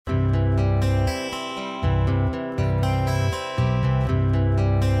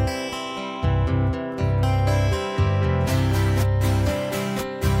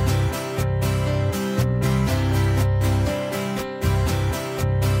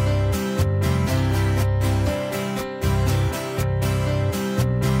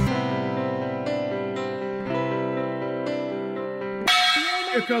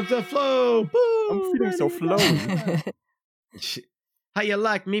comes the flow. Boo, I'm feeling so flowy. How you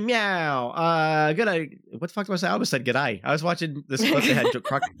like me? Meow. Good eye. What the fuck was I? I almost said good eye. I was watching this clip that had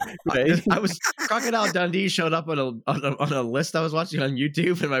Crocodile Dundee showed up on a list I was watching on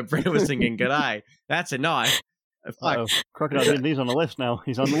YouTube, and my brain was thinking good eye. That's a no. Crocodile Dundee's on the list now.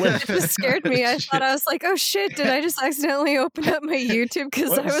 He's on the list. It just scared me. I thought, I was like, oh shit, did I just accidentally open up my YouTube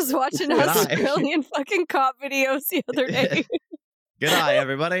because I was watching Australian fucking cop videos the other day? Good eye,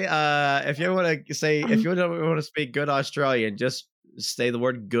 everybody. If you want to speak good Australian, just say the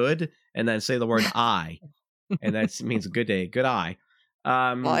word good and then say the word I, and that means good day, good eye.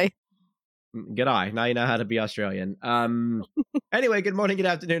 Why? Good eye. Now you know how to be Australian. Anyway, good morning, good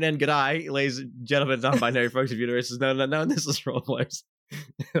afternoon, and good eye, ladies and gentlemen, non-binary folks of universes. No. This is Roleplayers.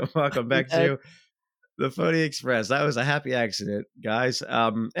 Welcome back to the Phony Express. That was a happy accident, guys.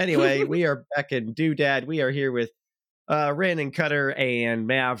 Anyway, we are back in Doodad. We are here with Ryn and Cutter and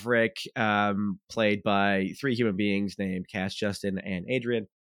Maverick, played by three human beings named Cass, Justin, and Adrian.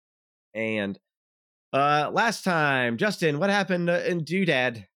 And last time, Justin, what happened in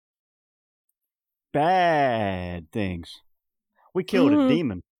Doodad? Bad things. We killed a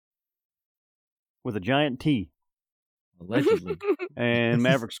demon with a giant T. Allegedly. And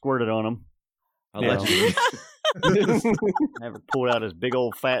Maverick squirted on him. Allegedly. Maverick pulled out his big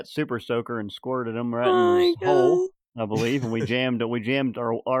old fat super soaker and squirted him right in his hole, I believe. And we jammed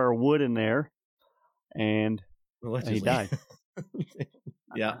our wood in there, and he died.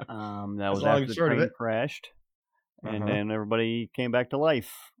 Yeah. That was after the train crashed, and then everybody came back to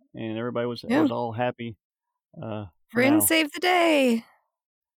life. And everybody was all happy. Ryn saved the day.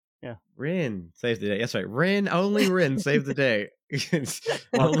 Yeah, Ryn saved the day. That's right. Only Ryn saved the day.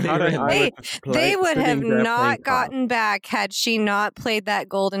 Only Ryn. They would have not gotten back had she not played that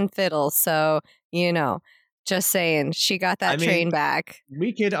golden fiddle. So, just saying, she got that train back.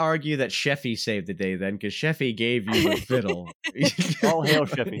 We could argue that Sheffy saved the day then, because Sheffy gave you the fiddle. All hail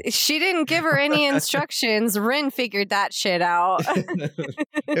Sheffy. She didn't give her any instructions. Ryn figured that shit out.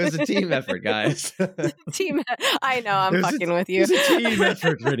 It was a team effort, guys. I know, I'm fucking with you. It was a team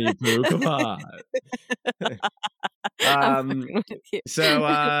effort, Rynnie Poo. Come on.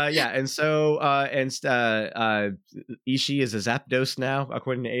 Ishii is a Zapdos now,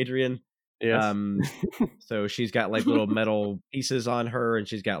 according to Adrian. Yes. So she's got like little metal pieces on her, and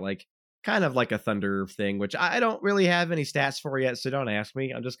she's got like kind of like a thunder thing, which I don't really have any stats for yet, so don't ask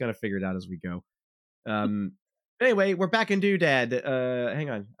me. I'm just gonna figure it out as we go. Anyway, we're back in Doodad.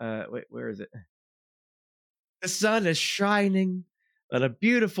 Hang on. Wait, where is it? The sun is shining on a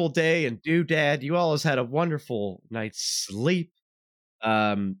beautiful day in Doodad. You all has had a wonderful night's sleep.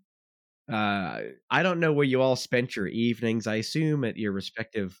 I don't know where you all spent your evenings. I assume at your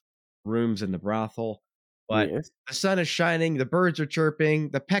respective rooms in the brothel, but the sun is shining, the birds are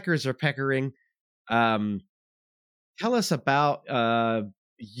chirping, the peckers are peckering. Tell us about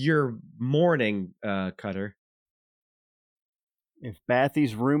your morning, Cutter. If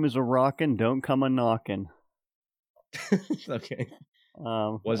Bathy's room is a rockin', don't come a knockin'. Okay.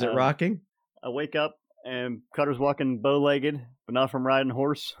 Was it rocking? I wake up and Cutter's walking bow-legged, but not from riding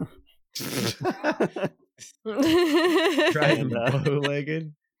horse. Riding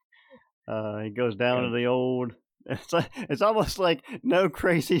bow-legged. He goes down to the old. It's almost like no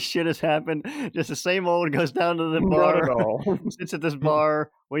crazy shit has happened. Just the same old goes down to the bar, sits at this bar,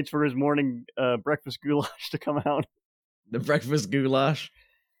 waits for his morning breakfast goulash to come out. The breakfast goulash.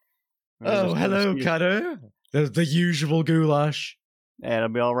 Oh, hello, Cutter. The usual goulash. Yeah, it'll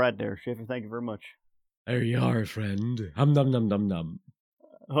be all right there, Shifty. Thank you very much. There you are, friend. Hum num num num num.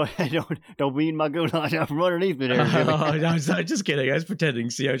 Oh, don't be eating my goulash out from underneath me there. Oh, no, I'm just kidding. I was pretending.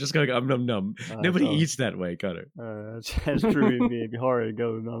 See, I was just going num num. Nobody eats that way, Cutter. That's true. It'd be hard to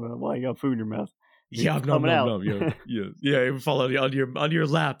go num num while you got food in your mouth. Yeah, num num num. Yeah. It would fall on your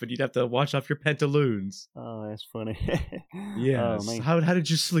lap, and you'd have to wash off your pantaloons. Oh, that's funny. Yeah. Oh, how did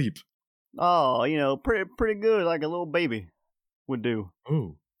you sleep? Oh, pretty good, like a little baby would do.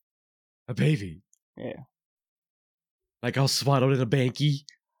 Oh, a baby. Yeah. Like all swaddled in a banky.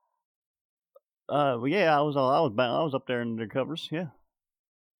 Yeah, I was up there in the covers. Yeah.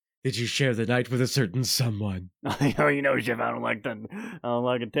 Did you share the night with a certain someone? Oh, Chef, I don't like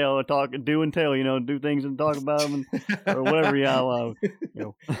to tell, talk, do and tell. Do things and talk about them, or whatever. Yeah, I'm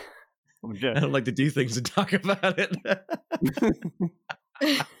I don't like to do things and talk about it.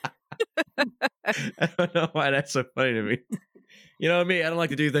 I don't know why that's so funny to me. You know me, I don't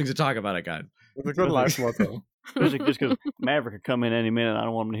like to do things and talk about it, God. It's a good life motto. Just because Maverick could come in any minute, I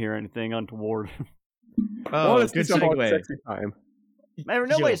don't want him to hear anything untoward. Oh, good segue. Sexy time. Maverick,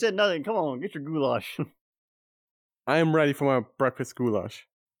 nobody said nothing. Come on, get your goulash. I am ready for my breakfast goulash.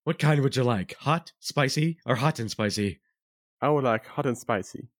 What kind would you like? Hot, spicy, or hot and spicy? I would like hot and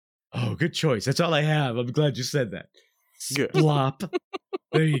spicy. Oh, good choice. That's all I have. I'm glad you said that. Good. Splop.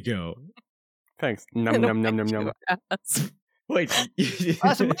 There you go. Thanks. Num num num num num. Wait.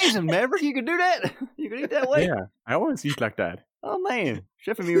 That's amazing, Maverick. You can do that. You can eat that way. Yeah, I always eat like that. Oh man,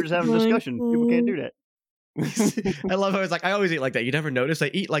 Chef and me were just having a discussion. People can't do that. I love how it's like I always eat like that. You never notice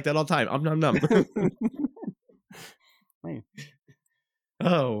I eat like that all the time. Num num. Man.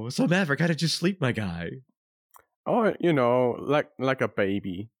 Oh, so Maverick, how did you sleep, my guy? Oh, like a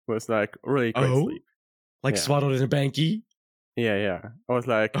baby. It was like really great sleep. Like swaddled in a banky? Yeah. I was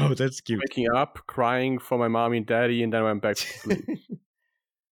like, oh, that's cute. Waking up, crying for my mommy and daddy, and then I went back to sleep.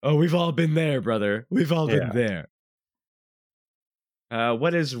 Oh, we've all been there, brother. We've all been there.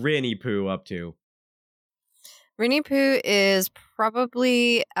 What is Rynnie Poo up to? Rynnie Poo is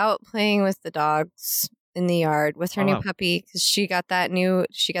probably out playing with the dogs in the yard with her new puppy because she got that new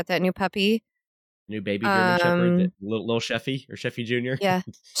puppy. New baby German Shepherd, little Sheffy or Sheffy Jr. Yeah,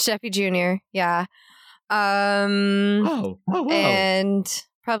 Sheffy Jr. Yeah. Wow. And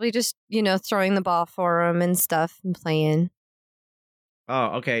probably just throwing the ball for him and stuff and playing.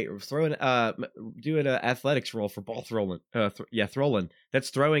 Oh, okay. Doing an athletics roll for ball throwing. Throwing. That's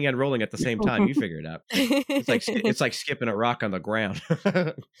throwing and rolling at the same time. You figure it out. It's like skipping a rock on the ground.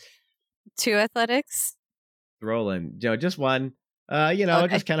 2 athletics. Rolling. Just one. Okay.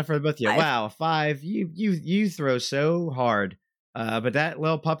 Just kind of for both of you. 5. Wow, 5. You throw so hard. But that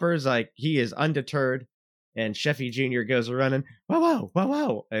little pupper's like he is undeterred, and Sheffy Jr. goes running.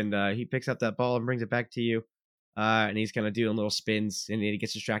 Wow, and he picks up that ball and brings it back to you. And he's kind of doing little spins, and he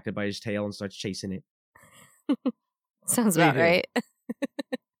gets distracted by his tail and starts chasing it. Sounds about right.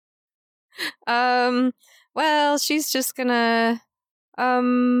 Well, she's just gonna.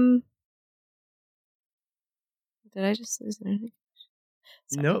 Did I just lose anything?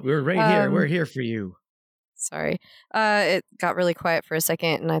 No, we're right here. We're here for you. Sorry. It got really quiet for a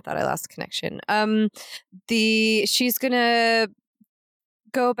second, and I thought I lost connection. She's gonna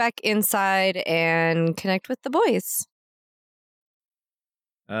go back inside and connect with the boys.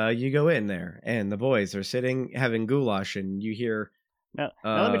 You go in there, and the boys are sitting having goulash, and you hear. Now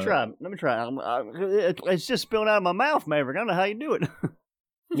let me try. It's just spilling out of my mouth, Maverick. I don't know how you do it.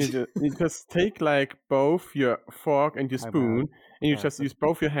 You just take like both your fork and your spoon, and you just use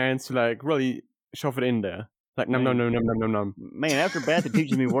both your hands to like really shove it in there. Like num num num num num num num. Man, after Beth that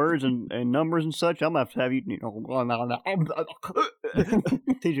teaches me words and numbers and such, I'm gonna have to have you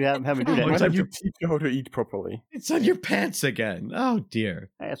teach you how to do that. Why don't you teach you how to eat properly? It's on your pants again. Oh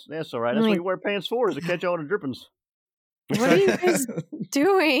dear. That's all right. That's what you wear pants for, is to catch all the drippings. What are you guys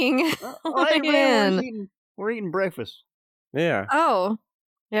doing? We're eating breakfast. Yeah. Oh,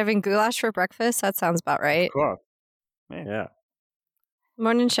 you're having goulash for breakfast? That sounds about right. Of course. Yeah.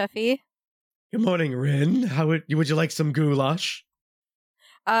 Morning, Sheffy. Good morning, Ryn. How would you like some goulash?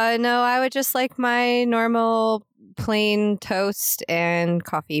 No, I would just like my normal plain toast and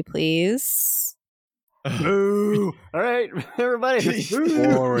coffee, please. Ooh. All right, everybody.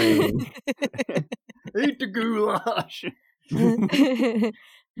 Boring. Eat the goulash.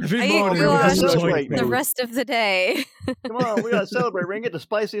 Every I eat morning, goulash the rest of the day. Come on, we gotta celebrate. We're gonna get the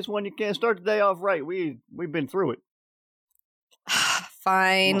spiciest one you can. Start the day off right. We've been through it.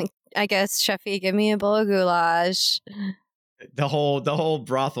 Fine. I guess, Sheffy, give me a bowl of goulash. The whole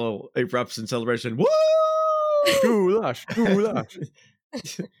brothel erupts in celebration. Woo! Goulash.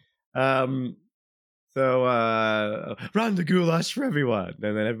 So round the goulash for everyone,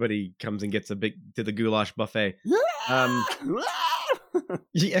 and then everybody comes and gets a big to the goulash buffet.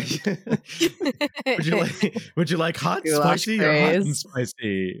 Yeah. Would you like hot, Goulash spicy, or hot and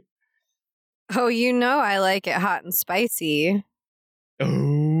spicy? Oh, I like it hot and spicy.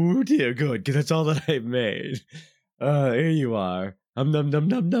 Oh dear, good, because that's all that I've made. Here you are. Num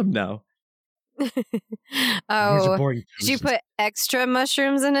now. Oh, did you put extra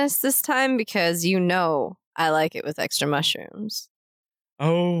mushrooms in this time? Because I like it with extra mushrooms.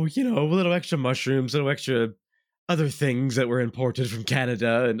 Oh, a little extra mushrooms, a little extra other things that were imported from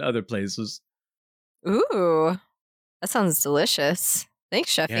Canada and other places. Ooh, that sounds delicious.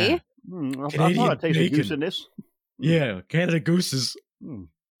 Thanks, Sheffy. Yeah. I thought I tasted goose in this. Yeah, Canada gooses.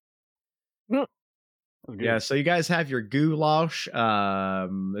 Yeah, so you guys have your goulash. Is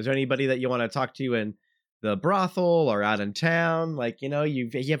there anybody that you want to talk to in the brothel or out in town? Like, you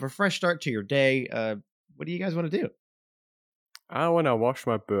have a fresh start to your day. What do you guys want to do? I want to wash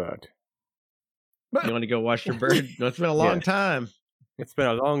my bird. You want to go wash your bird? It's been a long time. It's been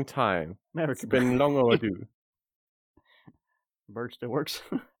a long time. It's been long overdue. Bird still works.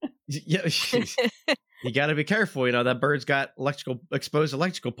 Yeah. You got to be careful. That bird's got exposed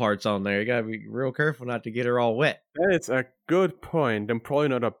electrical parts on there. You got to be real careful not to get her all wet. That is a good point. And probably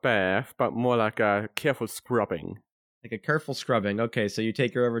not a bath, but more like a careful scrubbing. Like a careful scrubbing. Okay, so you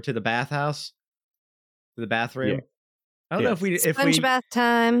take her over to the bathhouse, to the bathroom. Yeah. I don't know if we Sponge bath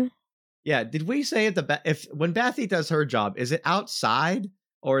time. Yeah, did we say if when Bathy does her job, is it outside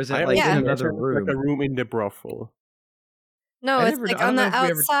or is it I like in imagine another it's room? like a room in the brothel. No, I it's never- like I on don't the know if we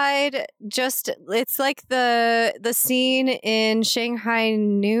ever- outside. It's like the scene in Shanghai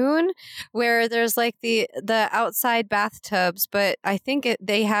Noon where there's like the outside bathtubs, but I think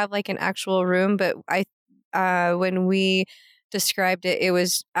they have like an actual room. But when we described it, it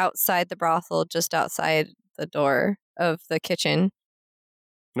was outside the brothel, just outside the door of the kitchen.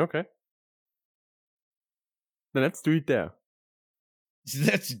 Okay. Then let's do it there.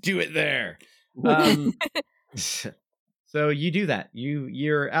 Let's do it there. So you do that.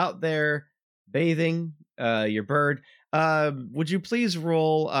 You're out there bathing your bird. Would you please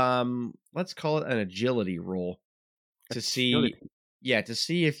roll let's call it an agility roll to see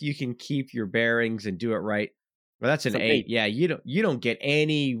if you can keep your bearings and do it right. Well, that's an 8. Yeah, you don't get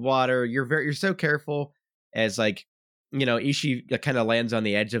any water. You're so careful as Ishii kind of lands on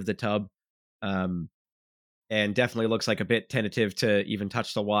the edge of the tub. And definitely looks like a bit tentative to even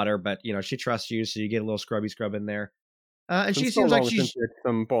touch the water, but she trusts you, so you get a little scrub in there. And she seems like she's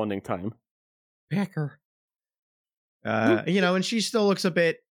some bonding time. Pecker. And she still looks a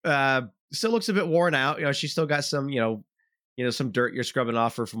bit worn out. She's still got some, some dirt you're scrubbing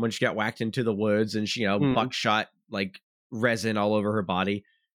off her from when she got whacked into the woods, and she, buckshot like resin all over her body.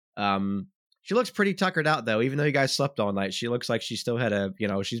 She looks pretty tuckered out though, even though you guys slept all night. She looks like she still had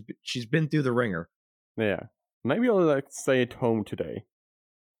she's been through the ringer. Yeah. Maybe I'll stay at home today.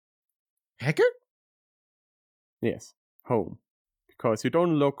 Pecker? Yes, home. Because you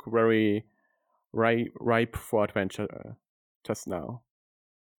don't look very ripe for adventure just now.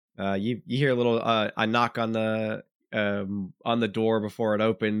 You hear a little a knock on the door before it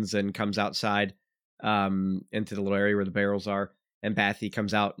opens and comes outside into the little area where the barrels are, and Bathy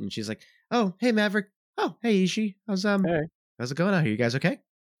comes out and she's like, "Oh, hey Maverick. Oh, hey Ishii. How's it going out here? You guys okay?"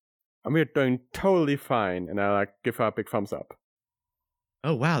 We're doing totally fine, and I give her a big thumbs up.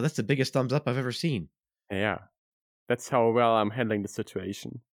 Oh wow, that's the biggest thumbs up I've ever seen. Yeah, that's how well I'm handling the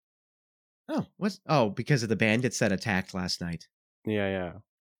situation. Oh, because of the bandits that attacked last night. Yeah,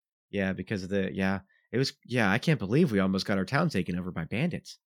 because of I can't believe we almost got our town taken over by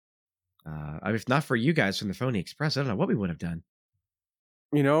bandits. If not for you guys from the Phony Express, I don't know what we would have done.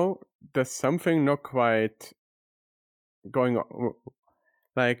 There's something not quite going on,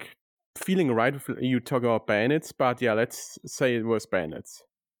 like feeling right with you talk about bandits, but yeah, let's say it was bandits.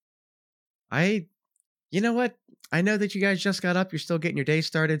 You know what? I know that you guys just got up. You're still getting your day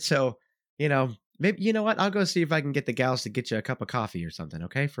started, so maybe you know what? I'll go see if I can get the gals to get you a cup of coffee or something.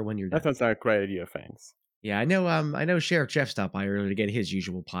 Okay, for when you're done. That sounds like a great idea. Thanks. Yeah, I know. I know Sheriff Jeff stopped by earlier to get his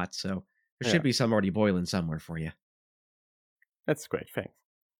usual pot, so there should be some already boiling somewhere for you. That's great. Thanks.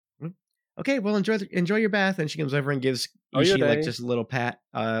 Okay, well enjoy your bath. And she comes over and gives Ishii like just a little pat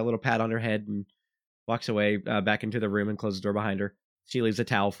on her head and walks away back into the room and closes the door behind her. She leaves a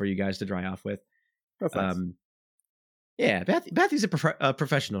towel for you guys to dry off with. That's nice. Yeah, Bathy's a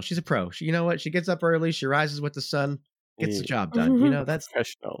professional. She's a pro. She, you know what? She gets up early. She rises with the sun, gets the job done. That's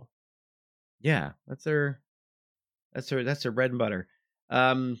professional. Yeah, that's her bread and butter.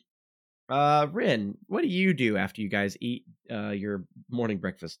 Ryn, what do you do after you guys eat your morning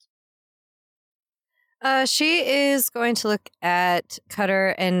breakfast? She is going to look at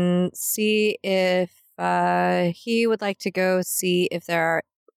Cutter and see if he would like to go see if there are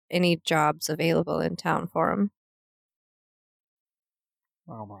any jobs available in town for him.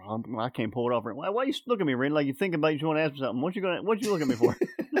 Oh, I can't pull it off. Why you looking at me, Rynnie? Like you thinking about you want to ask me something? What you looking at me for?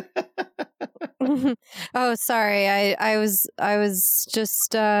 Oh, sorry. I was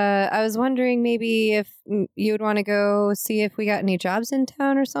just I was wondering maybe if you would want to go see if we got any jobs in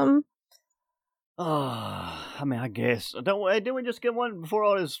town or something. I mean, I guess. Didn't we just get one before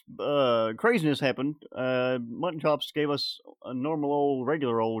all this craziness happened? Mutton Chops gave us a normal,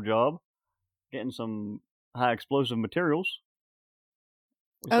 regular old job, getting some high explosive materials.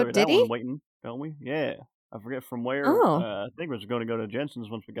 We started did that he? one waiting, don't we? Yeah. I forget from where. Oh. I think we was going to go to Jensen's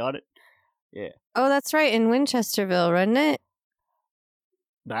once we got it. Yeah. Oh, that's right, in Winchesterville, wasn't it?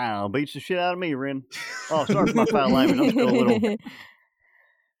 Damn, beats the shit out of me, Ryn. Oh, sorry for my foul language. I'm still a little.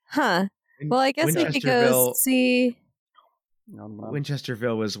 Huh. Well, I guess we could go see.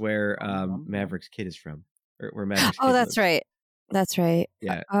 Winchesterville was where Maverick's kid is from. Or where Maverick's kid that's lives. right. That's right.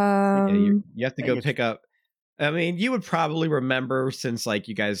 Yeah. You have to go pick up. I mean, you would probably remember since like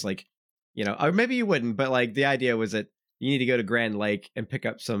you guys like or maybe you wouldn't, but like the idea was that you need to go to Grand Lake and pick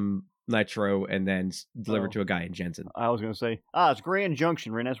up some nitro and then deliver to a guy in Jensen. I was going to say, it's Grand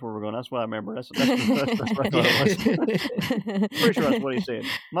Junction, Rynnie. That's where we're going. That's what I remember. That's what I thought it was. Pretty sure that's what he said.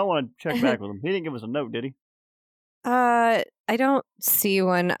 Might want to check back with him. He didn't give us a note, did he? I don't see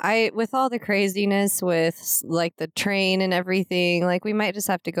one. With all the craziness with like the train and everything, like we might just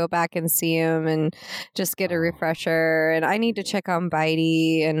have to go back and see him and just get a refresher. And I need to check on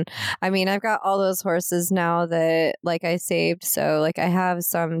Bitey. And I mean, I've got all those horses now that like I saved, so like I have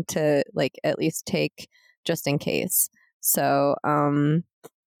some to like at least take just in case. So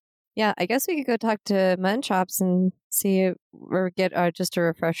yeah, I guess we could go talk to Mutton Chops and see or get just a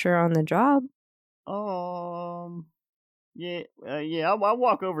refresher on the job. I'll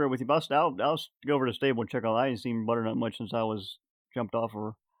walk over with you, Bust. I'll go over to the stable and check on. I ain't seen Butternut much since I was jumped off of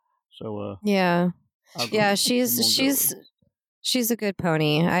her. So yeah, she's a good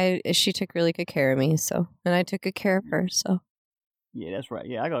pony. She took really good care of me, so and I took good care of her. So yeah, that's right.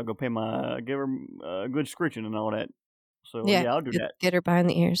 Yeah, I gotta go give her a good scritching and all that. So yeah, I'll do that. Get her behind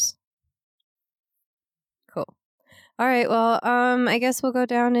the ears. Cool. All right. Well, I guess we'll go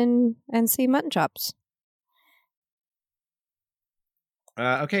down and see Mutton Chops.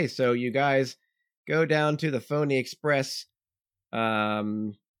 Okay, so you guys go down to the Phony Express,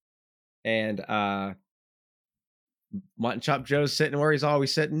 and Mutton Chop Joe's sitting where he's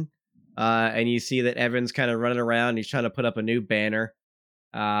always sitting, and you see that Evan's kind of running around. He's trying to put up a new banner.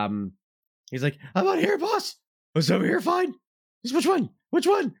 He's like, "I'm out here, boss. What's over here? Fine. Just which one? Which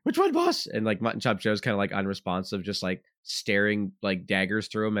one, boss?" And like Mutton Chop Joe's kind of like unresponsive, just like staring like daggers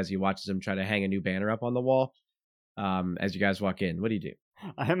through him as he watches him try to hang a new banner up on the wall. As you guys walk in, what do you do?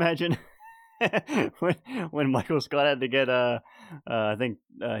 I imagine when Michael Scott had to get I think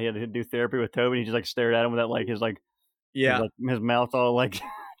he had to do therapy with Toby. He just like stared at him with that like his his mouth all like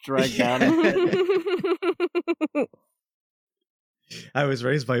dragged down. I was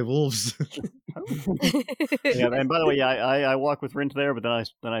raised by wolves. Yeah, and by the way, I walk with Rynnie there, but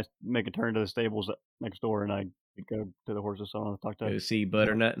then I make a turn to the stables next door and I go to the horses. So I want to talk to see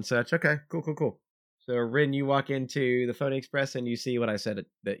Butternut and such. Okay, cool. So, Ryn, you walk into the Phony Express and you see what I said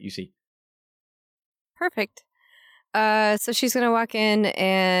that you see. Perfect. So she's going to walk in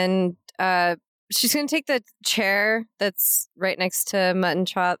and she's going to take the chair that's right next to Mutton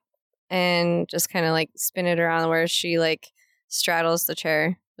Chop and just kind of like spin it around where she like straddles the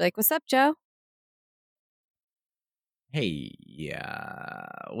chair. Like, "What's up, Joe?" Hey,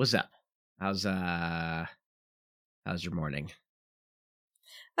 what's up? How's your morning?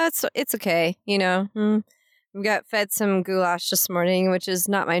 It's okay, We got fed some goulash this morning, which is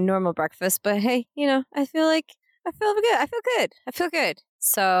not my normal breakfast, but hey, I feel good.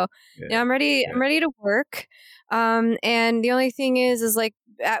 So, I'm ready. I'm ready to work. And the only thing is like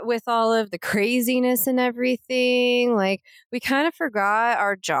with all of the craziness and everything, like we kind of forgot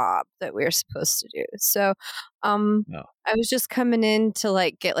our job that we were supposed to do. So, I was just coming in to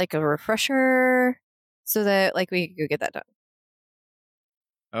like get like a refresher so that like we could go get that done.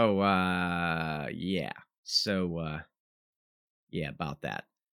 Oh, yeah. So, yeah, about that.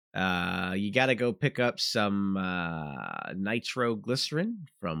 You got to go pick up some nitroglycerin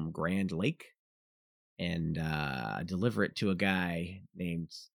from Grand Lake and deliver it to a guy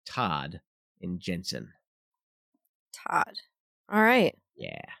named Todd in Jensen. Todd. All right.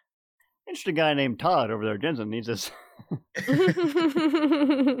 Yeah. Interesting guy named Todd over there. Jensen needs us.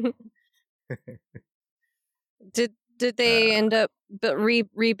 Did they end up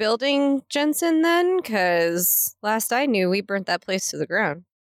rebuilding Jensen then? Because last I knew, we burnt that place to the ground.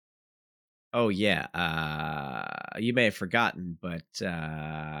 Oh, yeah. You may have forgotten, but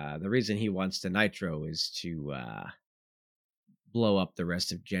the reason he wants the nitro is to blow up the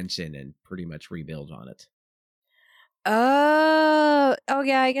rest of Jensen and pretty much rebuild on it. Oh,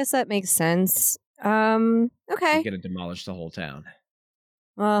 yeah, I guess that makes sense. Okay. He's going to demolish the whole town.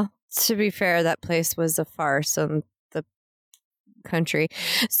 Well, to be fair, that place was a farce on the country.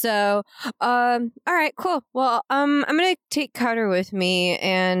 So, all right, cool. Well, I'm gonna take Cutter with me,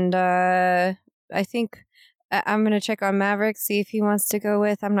 and I think I'm gonna check on Maverick, see if he wants to go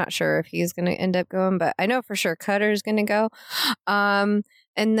with. I'm not sure if he's gonna end up going, but I know for sure Cutter's gonna go. And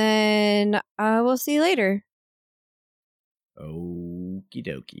then we'll see you later. Okie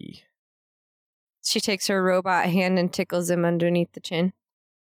dokie. She takes her robot hand and tickles him underneath the chin.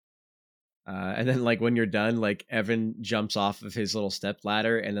 And then, like, when you're done, like, Evan jumps off of his little step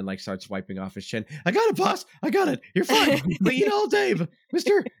ladder and then, like, starts wiping off his chin. "I got it, boss! I got it! You're fine! Clean all day,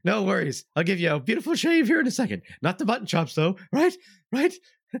 mister! No worries. I'll give you a beautiful shave here in a second. Not the Mutton Chops, though. Right? Am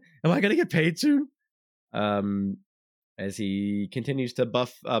I gonna get paid soon?" as he continues to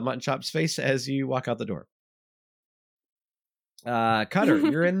buff Mutton Chop's face as you walk out the door. Cutter,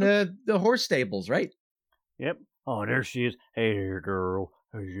 you're in the horse stables, right? Yep. Oh, there she is. Hey there, girl.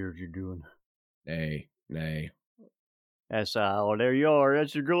 How's you doing? Nay. That's oh, there you are.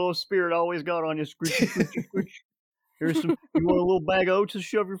 That's your little spirit always got on you. Scritchy, scritchy, scritchy. Here's some. You want a little bag of oats to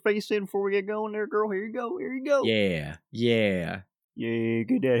shove your face in before we get going, there, girl? Here you go. Here you go. Yeah. Yeah,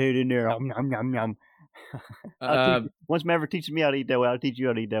 get that head in there. Nom, nom, nom. Once Maverick teaches me how to eat that way, I'll teach you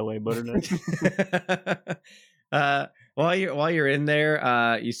how to eat that way, butternut. While you're in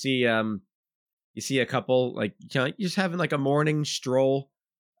there, you see a couple, like, you're just having like a morning stroll.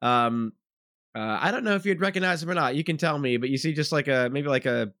 I don't know if you'd recognize them or not. You can tell me, but you see just like maybe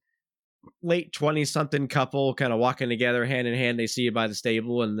a late 20-something couple kind of walking together hand in hand. They see you by the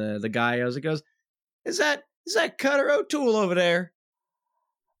stable, and the guy goes, Is that Cutter O'Toole over there?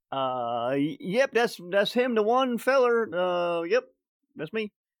 Yep, that's him, the one feller. Yep, that's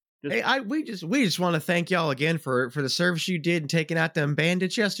me. Hey, we just want to thank y'all again for the service you did in taking out them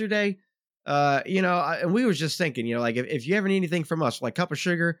bandits yesterday. And we was just thinking, like if you ever need anything from us, like cup of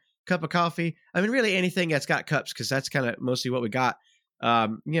sugar, cup of coffee, I mean, really anything that's got cups, because that's kind of mostly what we got.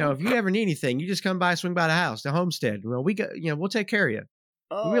 If you ever need anything, you just come by, swing by the house, the homestead. Well, we'll take care of you.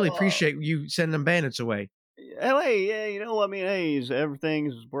 We really appreciate you sending them bandits away. Hey, yeah,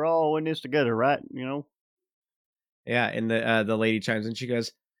 we're all in this together, right? Yeah, and the lady chimes in. She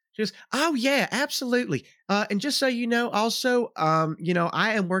goes, oh yeah, absolutely. And just so you know, also,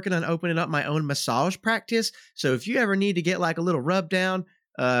 I am working on opening up my own massage practice. So if you ever need to get like a little rub down,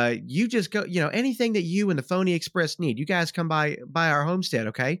 you just go. Anything that you and the Phony Express need, you guys come by our homestead,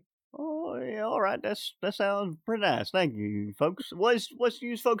 okay? Oh yeah, all right. That sounds pretty nice. Thank you, folks. What's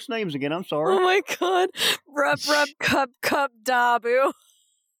use folks' names again? I'm sorry. Oh my god, rub cup dabu.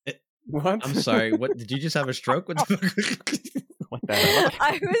 What? I'm sorry. What did you just have a stroke? What the fuck? What the hell?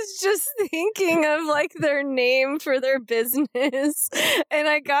 I was just thinking of like their name for their business, and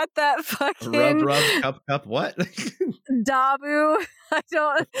I got that fucking rub cup what? dabu. I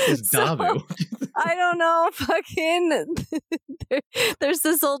don't. It's dabu. I don't know. Fucking. There's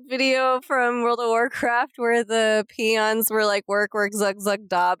this old video from World of Warcraft where the peons were like work zug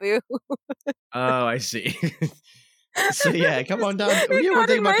dabu. Oh, I see. So yeah, come on down. You were got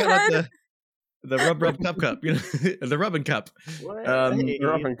thinking in about my kind of the rub cup, the rubbing cup. The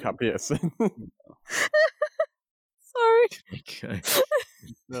rubbing cup, yes. Sorry. Okay. Just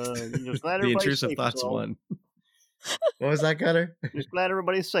glad The everybody's intrusive safe, thoughts so. one. What was that, Cutter? Just glad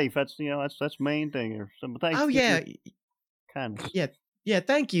everybody's safe. That's that's the main thing here. So, thanks. Oh yeah, kindness. yeah.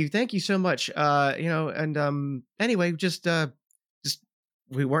 Thank you so much. And anyway, just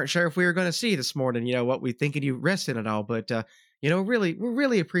we weren't sure if we were going to see you this morning. What we thinking you resting and all, but we're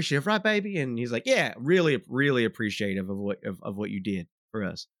really appreciative, right, baby? And he's like, yeah, really appreciative of what you did for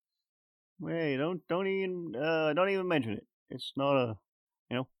us. Hey, don't even mention it. It's not a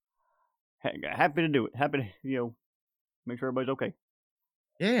happy to do it. Happy to make sure everybody's okay.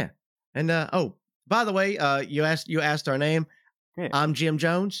 Yeah. And by the way, you asked our name. Yeah. I'm Jim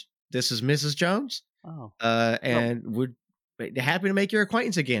Jones. This is Mrs. Jones. Oh. And we're happy to make your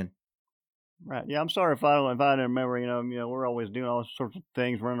acquaintance again. Right. Yeah, I'm sorry if I didn't remember. We're always doing all sorts of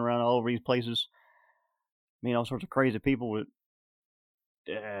things, running around all over these places, meeting all sorts of crazy people. With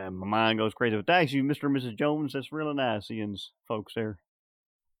my mind goes crazy. But thanks you, Mr. and Mrs. Jones. That's really nice seeing folks there.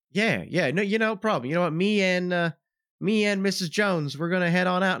 Yeah. No problem. You know what? Me and Mrs. Jones, we're gonna head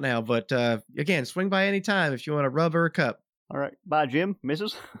on out now. But again, swing by any time if you want a rub or a cup. All right. Bye, Jim,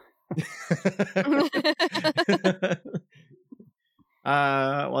 Mrs.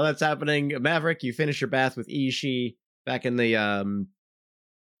 While that's happening, Maverick, you finish your bath with Ishii back in the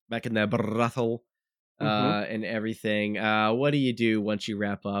brothel, and everything. What do you do once you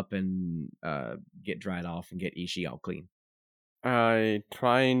wrap up and get dried off and get Ishii all clean? I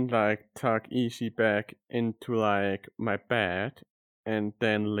try and tuck Ishii back into my bed and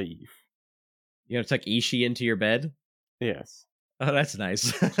then leave. You gonna tuck Ishii into your bed? Yes. Oh, that's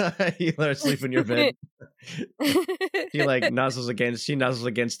nice. You let her sleep in your bed. She nuzzles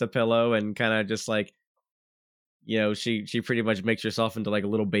against the pillow and kind of just she pretty much makes herself into a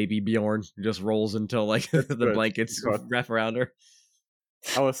little baby Bjorn, just rolls until the blankets wrap around her.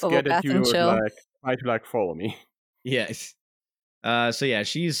 I was scared that you would try to follow me. Yes. So yeah,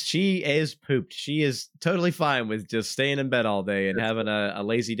 she is pooped. She is totally fine with just staying in bed all day and having a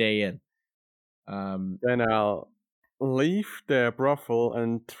lazy day in. Then I'll leave the brothel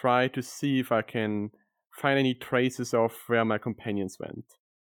and try to see if I can find any traces of where my companions went.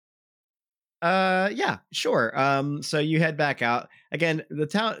 Yeah, sure. So you head back out again.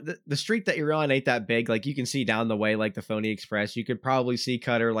 The street that you're on ain't that big. Like you can see down the way, like the Phony Express. You could probably see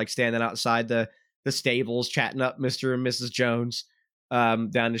Cutter like standing outside the stables, chatting up Mr. and Mrs. Jones. Down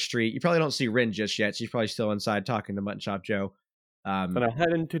the street. You probably don't see Ryn just yet. She's probably still inside talking to Mutton Shop Joe. And I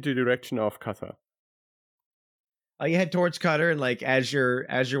head into the direction of Cutter. You head towards Cutter, and like as you're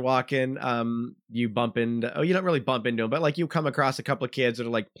walking, you bump into. Oh, you don't really bump into him, but like you come across a couple of kids that are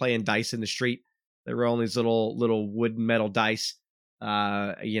like playing dice in the street. They're rolling these little wood metal dice,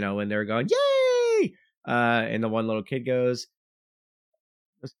 and they're going yay! And the one little kid goes,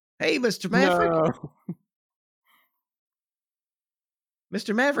 "Hey, Mr. Maverick, No.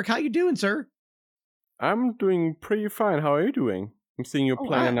 Mr. Maverick, how you doing, sir?" I'm doing pretty fine. How are you doing? I'm seeing you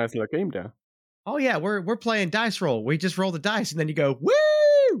playing a nice little game there. Oh yeah, we're playing dice roll. We just roll the dice, and then you go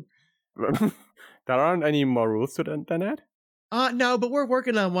woo. There aren't any more rules to than that. No, but we're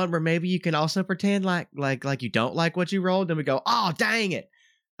working on one where maybe you can also pretend like you don't like what you rolled, and we go, oh dang it.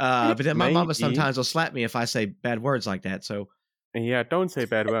 But then my mama sometimes will slap me if I say bad words like that. So yeah, don't say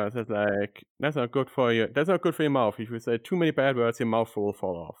bad words. That's not good for you. That's not good for your mouth. If you say too many bad words, your mouth will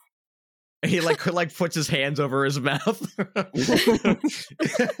fall off. He like puts his hands over his mouth.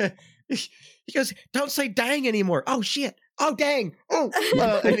 He goes, "Don't say dang anymore." Oh shit! Oh dang! Oh,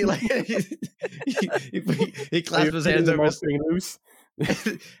 and he like he clasps his hands over. Loose?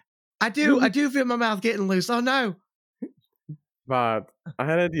 I do feel my mouth getting loose. Oh no! But I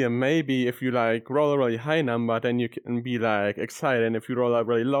had an idea. Maybe if you like roll a really high number, then you can be like excited. And if you roll a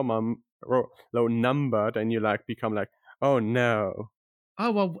really low number, then you like become like, oh no.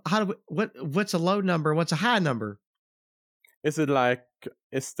 Oh well, what's a low number? What's a high number? Is the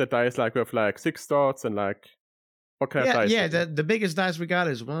dice like with like 6 dots and like what kind of dice? Yeah, the biggest dice we got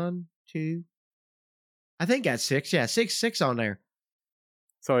is 1, 2. I think that's 6. Yeah, six on there.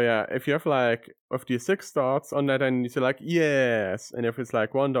 So yeah, if you have like with the 6 dots on that, then you say like yes, and if it's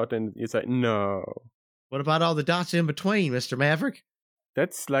like 1 dot, then you say no. What about all the dots in between, Mr. Maverick?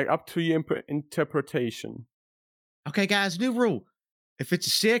 That's like up to your interpretation. Okay, guys, new rule. If it's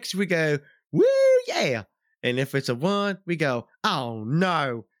a 6, we go, woo, yeah. And if it's a 1, we go, oh,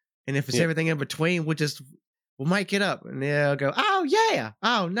 no. And if it's everything in between, we'll make it up. And they'll go, oh, yeah.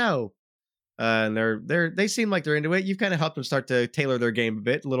 Oh, no. And they seem like they're into it. You've kind of helped them start to tailor their game a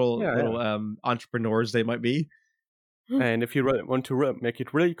bit. Little entrepreneurs they might be. And if you want to make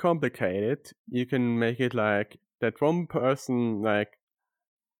it really complicated, you can make it like that one person like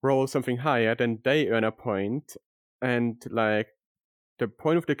rolls something higher, then they earn a point. And like the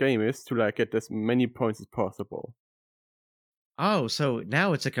point of the game is to like get as many points as possible. Oh, so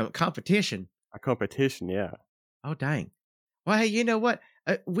now it's a competition. A competition, yeah. Oh, dang. Well, hey, you know what?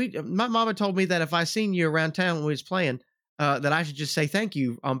 My mama told me that if I seen you around town when we was playing, that I should just say thank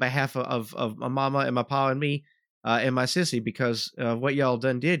you on behalf of my mama and my pa and me and my sissy because what y'all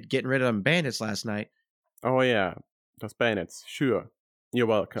done did getting rid of them bandits last night. Oh yeah, those bandits. Sure, you're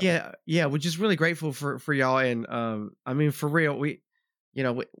welcome. Yeah. We're just really grateful for y'all, and I mean for real,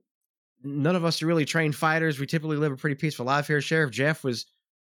 none of us are really trained fighters. We typically live a pretty peaceful life here. Sheriff Jeff was,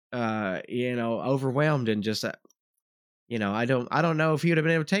 overwhelmed and just. I don't know if he would have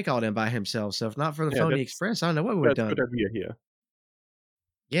been able to take all them by himself. So if not for the Phony Express, I don't know what we would have done. That's good that we are here.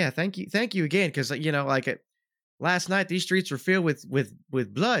 Yeah, thank you again, because last night these streets were filled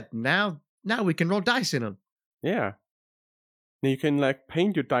with blood. Now we can roll dice in them. Yeah, now you can like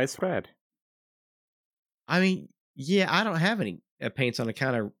paint your dice red. I mean, yeah, I don't have any paints on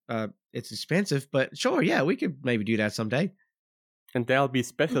account of it's expensive, but sure, yeah, we could maybe do that someday. And there'll be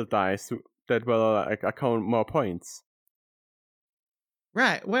special dice that will account more points.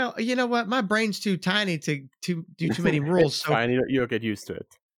 Right. Well, you know what? My brain's too tiny to do too many rules. So fine. You'll get used to it.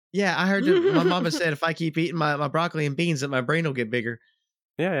 Yeah, I heard my mama said if I keep eating my broccoli and beans, that my brain will get bigger.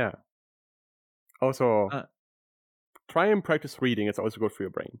 Yeah. Also, try and practice reading. It's also good for your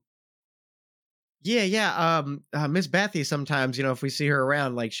brain. Yeah. Miss Bathy sometimes, if we see her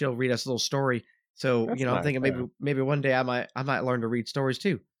around, like she'll read us a little story. So That's I'm thinking maybe one day I might learn to read stories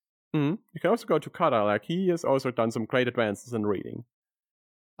too. Mm-hmm. You can also go to Kata. Like he has also done some great advances in reading.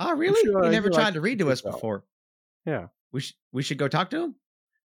 Oh, really? He never tried to read to us before. Yeah. We should go talk to him?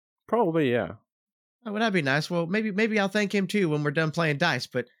 Probably, yeah. Oh, well, that'd be nice. Well, maybe I'll thank him too when we're done playing dice.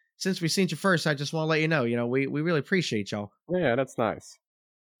 But since we seen you first, I just want to let you know, we really appreciate y'all. Yeah, that's nice.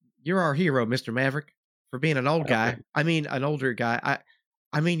 You're our hero, Mr. Maverick, for being an old guy. I mean, an older guy.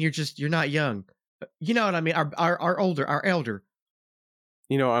 I mean, you're not young. You know what I mean? Our elder.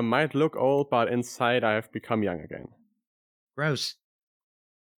 I might look old, but inside I have become young again. Gross.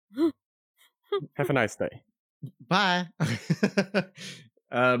 Have a nice day. Bye.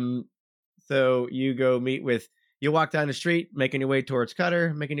 So you go meet with. You walk down the street, making your way towards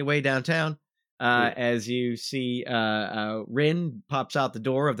Cutter, making your way downtown. As you see, Ryn pops out the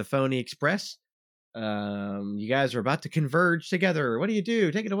door of the Phony Express. You guys are about to converge together. What do you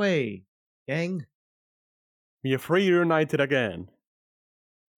do? Take it away, gang. We are free united again.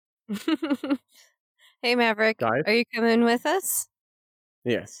 Hey, Maverick, Guys? are you coming with us?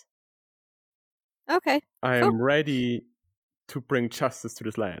 Yes. Okay. I am ready to bring justice to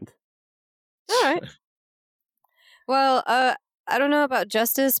this land. All right. Well, I don't know about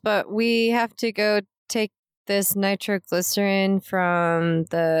justice, but we have to go take this nitroglycerin from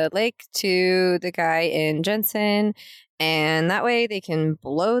the lake to the guy in Jensen, and that way they can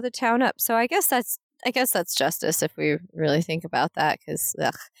blow the town up. So I guess that's justice if we really think about that. Because,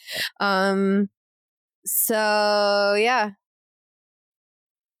 so yeah,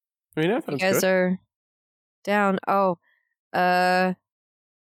 I mean, that you sounds guys good. are down. Oh, I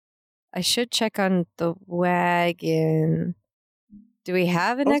should check on the wagon. Do we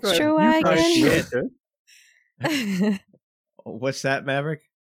have an Also, extra you wagon? guys noticed- What's that, Maverick?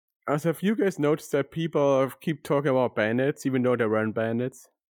 Also, have you guys noticed that people keep talking about bandits, even though they weren't bandits?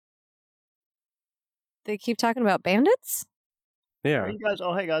 They keep talking about bandits? Yeah. Are you guys?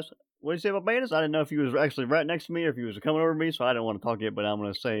 Oh, hey guys. What did you say about bandits? I didn't know if you was actually right next to me or if you was coming over to me, so I didn't want to talk yet. But I'm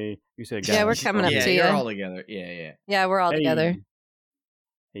gonna say you said guys. Yeah, we're coming up Yeah, to you're you. all together. Yeah. Yeah, we're all together.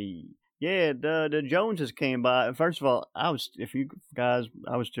 Hey, yeah, the Joneses came by. First of all, I was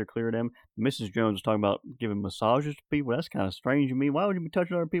steer clear of them. Mrs. Jones was talking about giving massages to people. That's kind of strange to me. Why would you be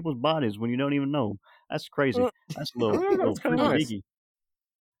touching other people's bodies when you don't even know them? That's crazy. That's a little That's kinda freaky nice. deaky.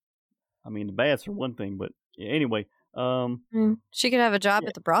 I mean, the baths are one thing, but yeah, anyway, She could have a job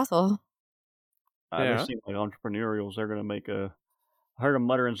at the brothel. Yeah. they seem like entrepreneurials. They're gonna make a. I heard them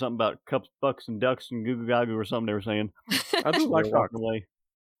muttering something about cups, bucks, and ducks and goo goo gaga or something. They were saying. I do like They're ducks. walking away.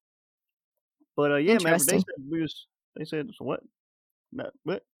 But yeah, man, Interesting. they said so what? No,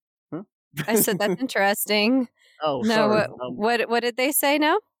 what? Huh? I said that's interesting. Oh, No, sorry. what did they say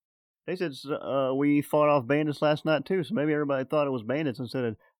now? They said we fought off bandits last night too, so maybe everybody thought it was bandits instead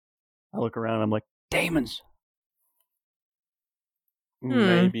of. I look around, and I'm like, demons.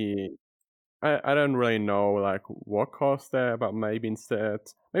 Maybe. I don't really know like what caused that, but maybe instead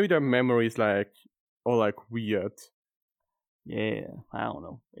their memories all weird. Yeah, I don't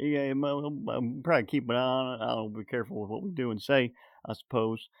know. Yeah, I'm probably keep an eye on it. I'll be careful with what we do and say, I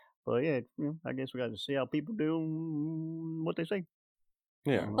suppose. But yeah, I guess we got to see how people do what they say.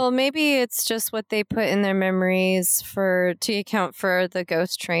 Yeah. Well, maybe it's just what they put in their memories to account for the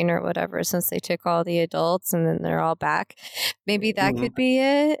ghost train or whatever, since they took all the adults and then they're all back. Maybe that could be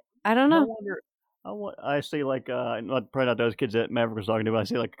it. I don't know. I see probably not those kids that Maverick was talking to, but I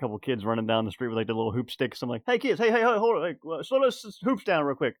see like a couple kids running down the street with like the little hoop sticks. I'm like, hey kids, hey, hold on, slow those hoops down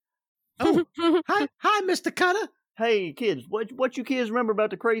real quick. Oh, hi, Mr. Cutter. Hey kids, what you kids remember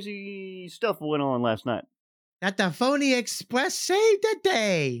about the crazy stuff that went on last night? That the Phony Express saved the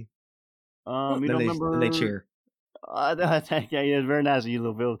day. You don't remember? And they cheer. Yeah, it's very nice of you,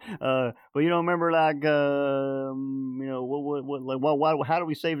 little Bill. But you don't remember how do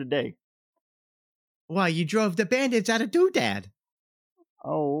we save the day? Why, you drove the bandits out of Doodad.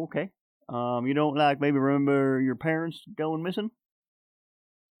 Oh, okay. You don't maybe remember your parents going missing?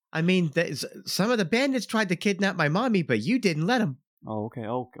 I mean, some of the bandits tried to kidnap my mommy, but you didn't let them. Oh,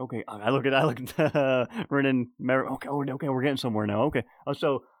 okay. I look at Rynnie, Maverick. Okay, we're getting somewhere now. Okay.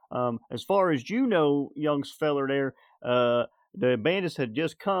 So, as far as you know, young feller there, the bandits had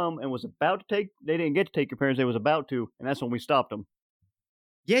just come and was about to take. They didn't get to take your parents. They was about to, and that's when we stopped them.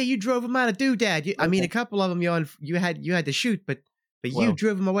 Yeah, you drove them out of Doodad. I mean, a couple of them you had to shoot, but you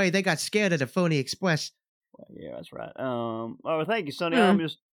drove them away. They got scared of the Phony Express. Well, yeah, that's right. Oh, thank you, Sonny. I'm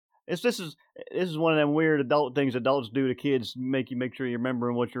just. This is one of them weird adult things adults do to kids, make sure you're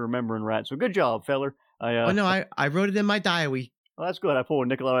remembering what you're remembering right. So good job, feller. I wrote it in my diary. Oh, that's good. I pull a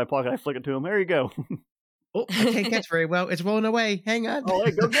nickel out of my pocket. I flick it to him. There you go. Oh, I can't catch very well. It's rolling away. Hang on. Oh,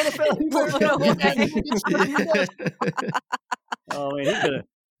 hey, go get it, fella. Oh man,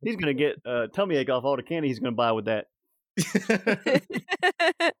 he's gonna get tummy ache off all the candy he's gonna buy with that.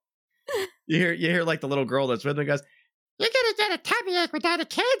 You hear like the little girl that's with him goes, "You're gonna get a tummy ache without a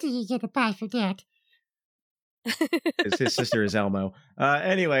candy you're gonna buy for that." His sister is Elmo.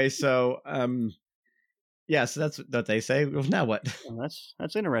 Anyway, so yeah, so that's what they say. Well, now what? Well,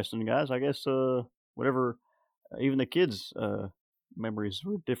 that's interesting, guys. I guess whatever, even the kids' memories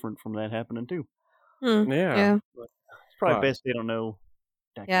were different from that happening too. Yeah. But it's probably best they don't know.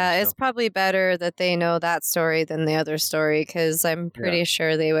 Yeah, it's probably better that they know that story than the other story, because I'm pretty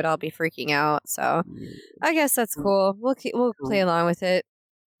sure they would all be freaking out. So I guess that's cool. We'll play along with it.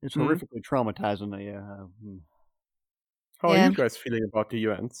 It's horrifically traumatizing. How are you guys feeling about the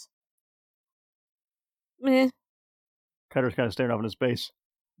events? Cutter's kind of staring off into space.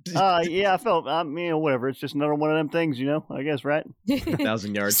 Yeah, I felt, whatever. It's just another one of them things, I guess, right?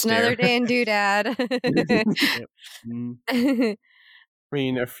 1,000 yard Just stare. another day in doodad. I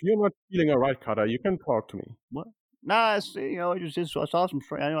mean, if you're not feeling all right, Cutter, you can talk to me. What? Nah, I saw some.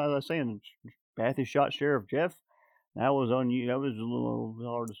 As I was saying, Bathy shot Sheriff Jeff. That was on you. That was a little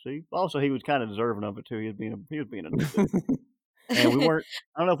hard to see. Also, he was kind of deserving of it too. He was being a and we weren't.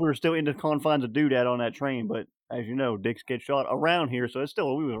 I don't know if we were still in the confines of doodad on that train, but as you know, dicks get shot around here, so it's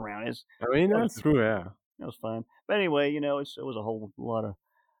still we was around. That's true. Yeah, that was fine. But anyway, it was a whole lot of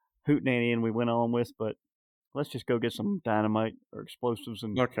hootenanny we went on with. But let's just go get some dynamite or explosives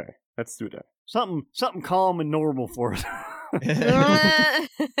and okay, let's do that. Something calm and normal for us.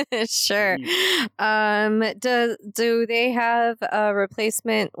 Sure. Do they have a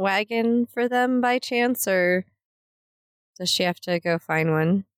replacement wagon for them by chance, or does she have to go find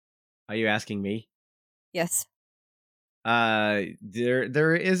one? Are you asking me? Yes.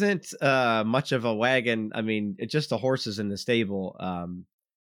 There isn't much of a wagon. I mean, it's just the horses in the stable.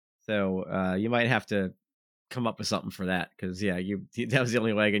 So you might have to come up with something for that, because that was the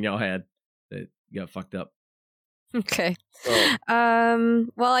only wagon y'all had that got fucked up. Okay. Well,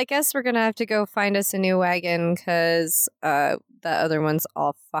 I guess we're gonna have to go find us a new wagon because the other one's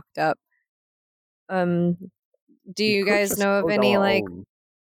all fucked up. Do you guys know of any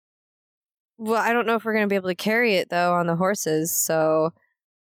Well, I don't know if we're gonna be able to carry it though on the horses. So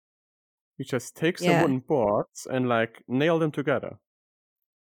you just take some wooden boards and nail them together.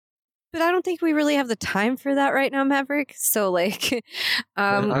 But I don't think we really have the time for that right now, Maverick. So, we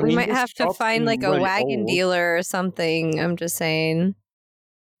might have to find, a wagon dealer or something. I'm just saying.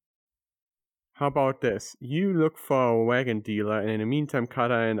 How about this? You look for a wagon dealer, and in the meantime,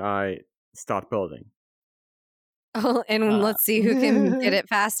 Kata and I start building. Oh, and let's see who can get it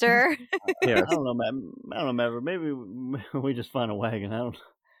faster. Yes. I don't know, Maverick. Maybe we just find a wagon. I don't.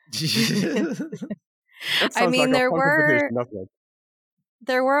 I mean,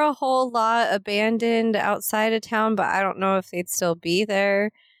 there were a whole lot abandoned outside of town, but I don't know if they'd still be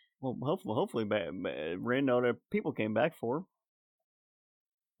there. Well, hopefully, Rynnie, their people came back for her.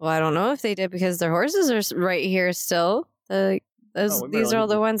 Well, I don't know if they did because their horses are right here still. These are all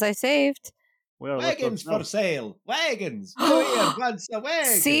the ones I saved. Wagons for sale. Wagons. Here wants a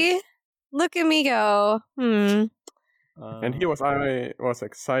wagon. See? Look at me go. And I was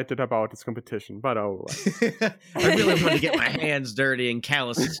excited about this competition, but all right. I really want to get my hands dirty and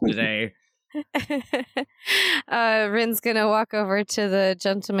calloused today. Ryn's gonna walk over to the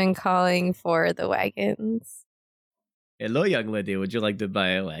gentleman calling for the wagons. Hello, young lady. Would you like to buy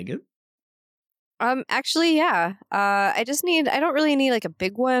a wagon? Actually, yeah. I don't really need a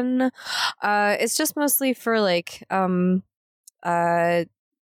big one. It's just mostly for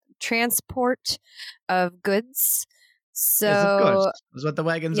transport of goods. So yes, of course. That's what the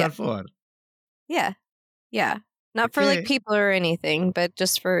wagons are for. Yeah. Not for people or anything, but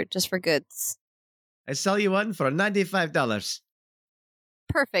just for goods. I sell you one for $95.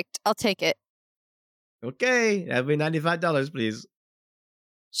 Perfect. I'll take it. Okay, that'll be $95, please.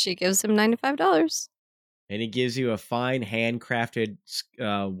 She gives him $95. And he gives you a fine handcrafted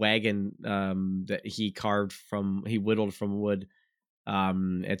wagon that he whittled from wood.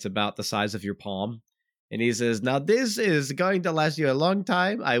 It's about the size of your palm. And he says, now this is going to last you a long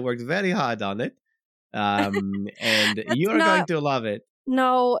time. I worked very hard on it. And you are going to love it.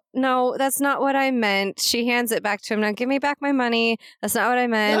 No, that's not what I meant. She hands it back to him. Now give me back my money. That's not what I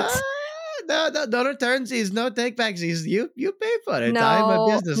meant. No returnsies, no takebacksies. You pay for it. I'm a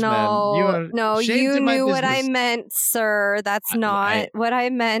businessman. You knew what I meant, sir. That's not what I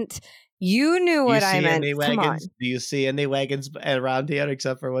meant. You knew what I meant. Come on. Do you see any wagons around here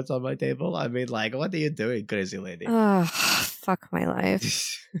except for what's on my table? I mean, what are you doing, crazy lady? Oh, fuck my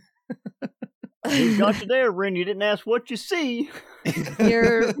life. You got you there, Rynnie. You didn't ask what you see.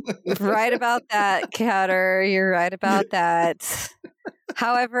 You're right about that, Cutter. You're right about that.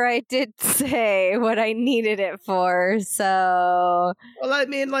 However, I did say what I needed it for, so... Well, I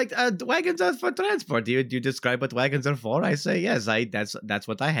mean, wagons are for transport. Do you describe what wagons are for? I say yes. That's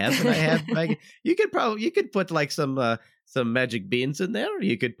what I have, and I have. You could put some magic beans in there.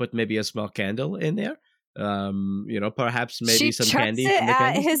 You could put maybe a small candle in there. Perhaps maybe some candy. She chucks it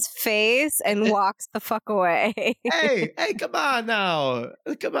at his face and walks the fuck away. hey, come on now,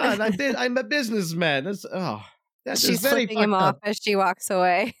 come on! I'm a businessman. She's flipping him off as she walks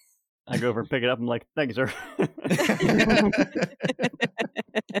away. I go over and pick it up. I'm like, thank you, sir.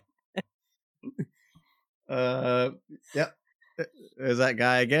 Yeah. is that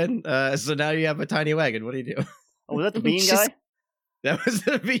guy again. So now you have a tiny wagon. What do you do? Oh, was that the bean guy? That was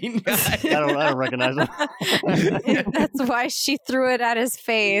the bean guy. I don't recognize him. That's why she threw it at his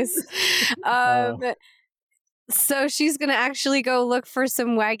face. So she's gonna actually go look for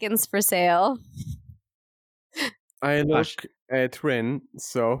some wagons for sale. I look at Rin,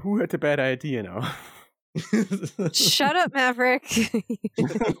 so who had the bad idea now? Shut up, Maverick.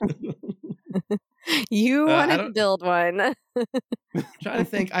 You wanted to build one. Trying to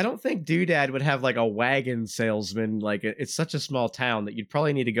think. I don't think Doodad would have like a wagon salesman. Like it's such a small town that you'd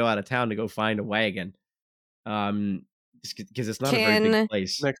probably need to go out of town to go find a wagon. Because it's not a very big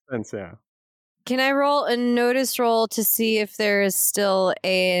place. Makes sense, yeah. Can I roll a notice roll to see if there is still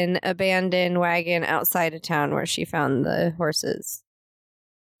an abandoned wagon outside of town where she found the horses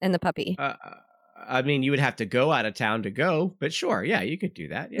and the puppy? I mean, you would have to go out of town to go, but sure, yeah, you could do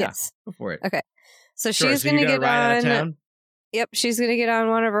that. Yeah, yes, go for it. Okay, so she's gonna get ride out of town? Yep, she's gonna get on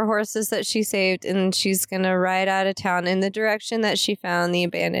one of her horses that she saved, and she's gonna ride out of town in the direction that she found the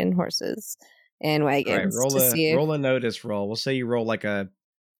abandoned horses and wagons. All right, roll a notice roll. We'll say you roll like a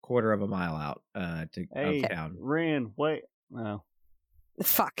quarter of a mile out to town. Rin, wait. No.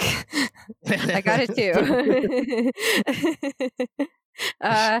 Fuck. I got it too.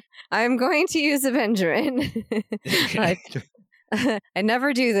 I'm going to use a Benjamin. I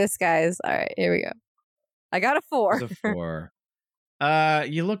never do this, guys. All right, here we go. I got a 4. It's a 4.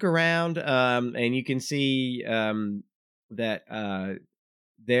 You look around, and you can see that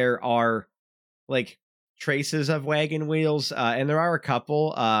there are like traces of wagon wheels, and there are a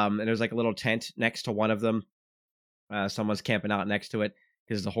couple. And there's like a little tent next to one of them. Someone's camping out next to it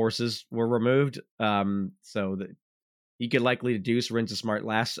because the horses were removed. So that you could likely deduce, Rin's a smart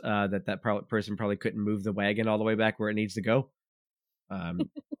lass, that person probably couldn't move the wagon all the way back where it needs to go,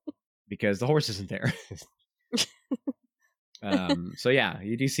 because the horse isn't there. So yeah,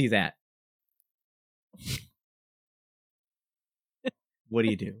 you do see that. What do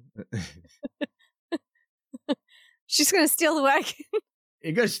you do? She's gonna steal the wagon.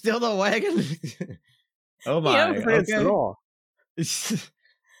 You're gonna steal the wagon? Oh my! Yeah, okay. Law.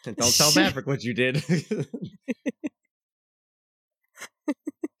 Don't tell Maverick what you did.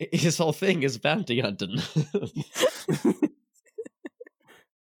 His whole thing is bounty hunting.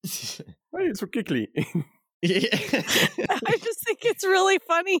 Why are you so giggly? I just think it's really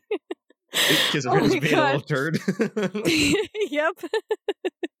funny. Because of him being a little turd. Yep.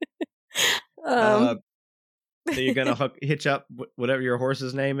 So you're gonna hitch up whatever your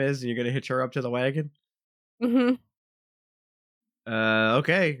horse's name is, and you're gonna hitch her up to the wagon. Mm-hmm.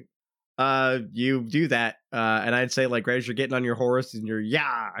 Okay. You do that, and I'd say, like, right as you're getting on your horse and you're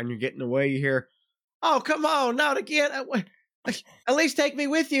getting away, you hear, "Oh, come on, not again! At least take me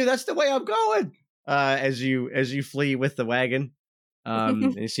with you. That's the way I'm going." As you flee with the wagon,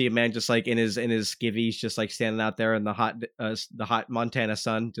 and you see a man just like in his skivvies, just like standing out there in the hot Montana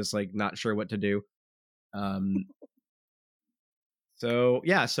sun, just like not sure what to do. So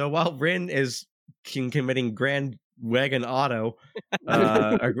while Ryn is committing grand wagon auto,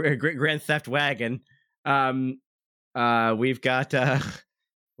 a grand theft wagon, we've got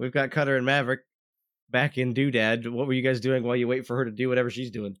Cutter and Maverick back in Doodad. What were you guys doing while you wait for her to do whatever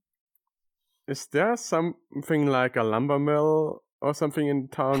she's doing? Is there something like a lumber mill or something in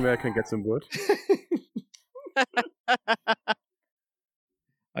town where I can get some wood?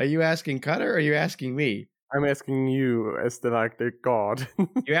 Are you asking Cutter or are you asking me? I'm asking you as the god.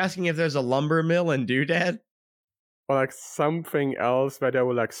 You're asking if there's a lumber mill in Doodad? Or like something else where they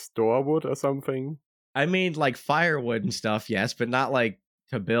will like store wood or something? I mean, like firewood and stuff, yes, but not like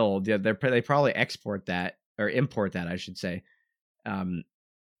to build. Yeah, they probably export that or import that, I should say.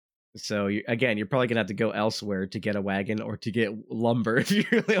 So you're probably gonna have to go elsewhere to get a wagon or to get lumber if you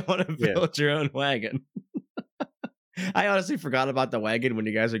really want to build your own wagon. I honestly forgot about the wagon when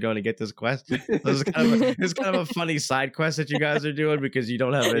you guys are going to get this quest. So it's kind of a funny side quest that you guys are doing because you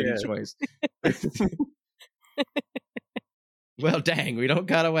don't have any choice. Well, dang, we don't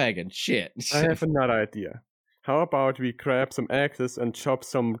got a wagon. Shit. I have another idea. How about we grab some axes and chop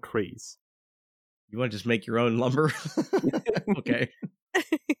some trees? You want to just make your own lumber? Okay.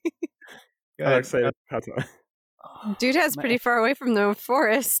 Dude has pretty far away from the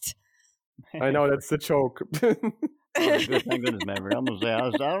forest. I know, that's the joke. Thank goodness, Maverick. I'm gonna say, I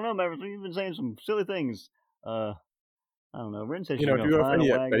don't know, Maverick. You've been saying some silly things. I don't know. Ryn says she's gonna do you have find any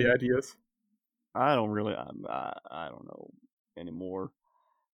a wagon. ideas? I don't really. I don't know anymore.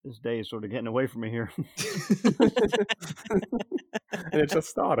 This day is sort of getting away from me here. And it just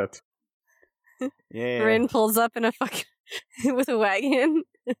started. Yeah. Ryn pulls up in a with a wagon.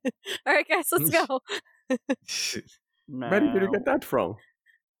 All right, guys, let's go. Where did you get that from?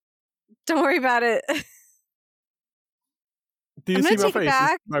 Don't worry about it. Do you I'm see gonna my take it face?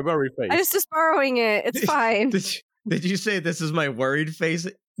 back. My worried face. I was just borrowing it. It's fine. Did you say this is my worried face?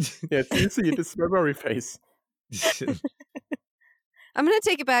 Yes, you see it. This is my worried face. I'm gonna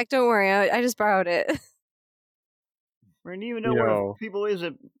take it back. Don't worry. I just borrowed it. Do you even know where people is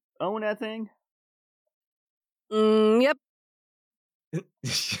that own that thing? Yep.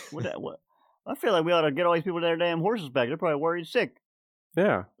 What? I feel like we ought to get all these people their damn horses back. They're probably worried sick.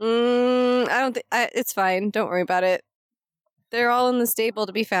 Yeah. I don't think it's fine. Don't worry about it. They're all in the stable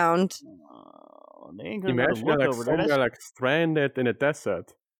to be found. They ain't gonna Imagine look over there. They're like stranded in a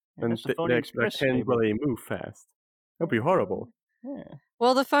desert, and the Phony they Express can't really move fast. That'd be horrible. Yeah.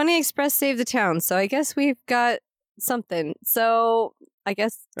 Well, the Phony Express saved the town, so I guess we've got something. So I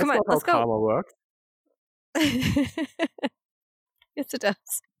guess That's come on, not let's how go. karma works. Yes, it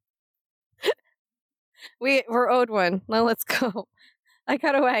does. We're owed one. Now let's go. I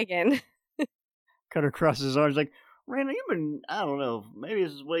got a wagon. Cut across his arms like, Rynnie, you've been, I don't know, maybe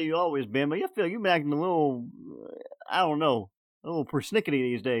this is the way you always been, but I feel you've been acting a little, I don't know, a little persnickety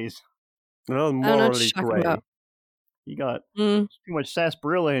these days. A little I don't know what morally you're talking gray. about. You got Mm. too much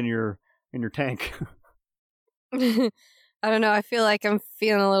sarsaparilla in your tank. I don't know. I feel like I'm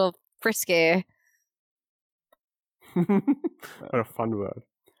feeling a little frisky. What a fun word.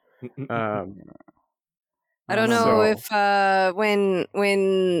 I don't know So- if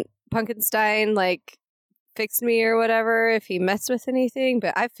when Punkenstein like fixed me or whatever, if he messed with anything,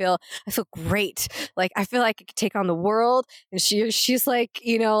 but I feel great. Like I feel like I could take on the world, and she's like,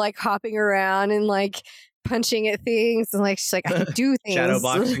 like hopping around and like punching at things, and like she's like, I can do things.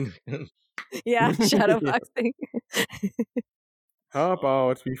 Shadowboxing. Yeah, shadowboxing. How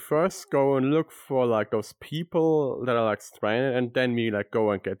about we first go and look for like those people that are like stranded, and then we like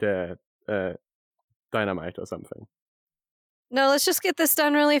go and get their dynamite or something. No, let's just get this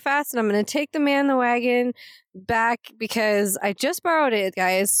done really fast, and I'm going to take the man in the wagon back because I just borrowed it,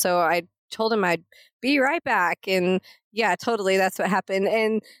 guys. So I told him I'd be right back, and yeah, totally, that's what happened.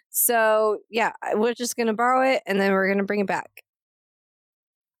 And so yeah, we're just going to borrow it, and then we're going to bring it back.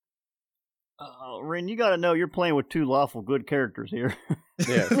 Ryn, you got to know you're playing with two lawful good characters here.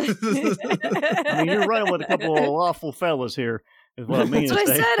 Yes. I mean, you're running with a couple of lawful fellas here. Is what I mean. That's what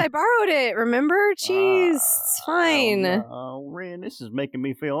I said. I borrowed it. Remember? Jeez, it's fine. Ryn, this is making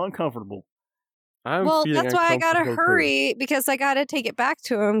me feel uncomfortable. Well, feeling that's why I gotta uncomfortable, too. hurry because I gotta take it back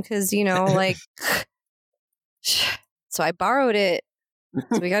to him because like. So I borrowed it.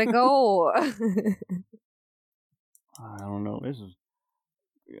 So we gotta go. I don't know. This is.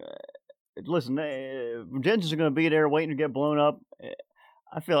 Listen, Jensen's going to be there waiting to get blown up.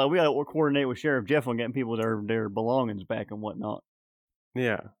 I feel like we got to coordinate with Sheriff Jeff on getting people their belongings back and whatnot.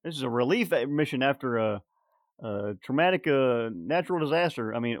 Yeah. This is a relief mission after a traumatic natural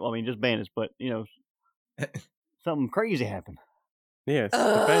disaster. I mean, just bandits, but something crazy happened. Yes.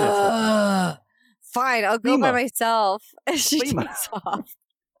 The bandits. Fine, I'll go by Fema. myself. She Fema. takes off.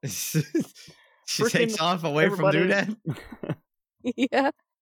 She takes off away from everybody- Doodad. Yeah.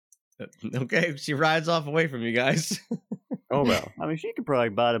 Okay, she rides off away from you guys. Oh well. I mean, she could probably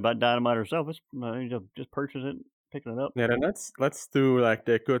buy it about dynamite herself. It's, just purchase it, picking it up. Yeah. Then let's do like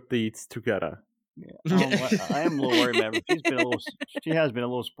the good deeds together. Yeah, I am a little worried about her. She has been a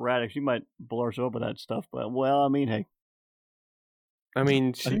little sporadic. She might blow herself up with that stuff. But well, I mean, hey. I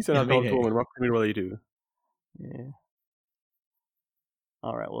mean, she's an adult woman. What can we really do? Yeah.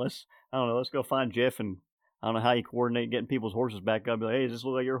 All right. Well, I don't know. Let's go find Jeff, and I don't know how you coordinate getting people's horses back up. Be like, hey, does this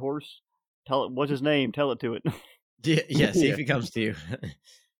look like your horse? Tell it. What's his name? Tell it to it. Yeah, see if he comes to you.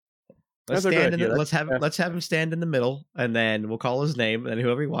 That's a good idea. Let's have him stand in the middle, and then we'll call his name, and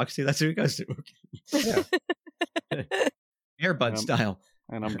whoever he walks to, that's who he goes to. Yeah. Airbud style.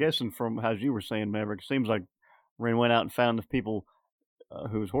 And I'm guessing from as you were saying, Maverick, it seems like Ryn went out and found the people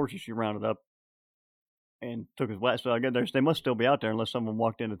whose horses she rounded up and took his wax. So I guess they must still be out there unless someone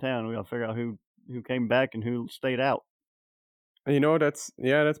walked into town. We got to figure out who came back and who stayed out. That's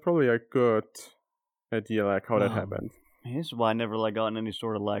probably a good idea, like how that happened. Man, this is why I never gotten any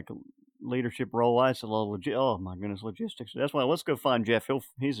sort of leadership role. I said, oh my goodness, logistics. That's why let's go find Jeff.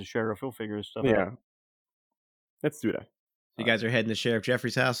 He's a sheriff. He'll figure his stuff out. Yeah. Let's do that. You guys are heading to Sheriff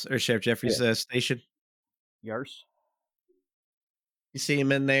Jeffrey's house or Sheriff Jeffrey's station. Yars. You see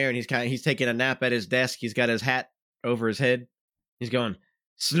him in there, and he's taking a nap at his desk. He's got his hat over his head. He's going,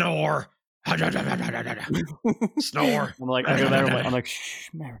 snore. Snore. I'm like, I go there. I'm like, shh,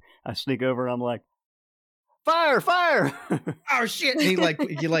 Mary. I sneak over and I'm like, Fire! Fire! Oh shit! And he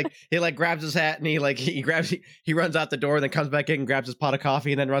grabs his hat and he runs out the door and then comes back in and grabs his pot of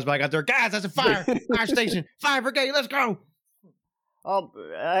coffee and then runs back out there. Guys, that's a fire! Fire station! Fire brigade! Let's go! Oh,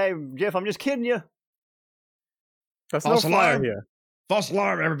 hey, Jeff, I'm just kidding you. There's False no fire alarm. here. False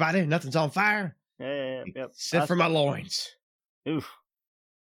alarm, everybody! Nothing's on fire. Yep. Sit for my loins. Oof.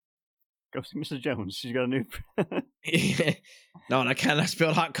 Go see Mrs. Jones. She's got a new. No, and I kind of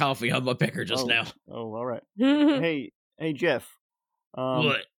spilled hot coffee on my picker just now. Oh, all right. Hey, Jeff.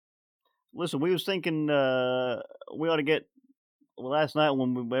 What? Listen, we was thinking we ought to get. Well, last night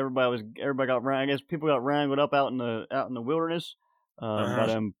when everybody got I guess people got wrangled up out in the wilderness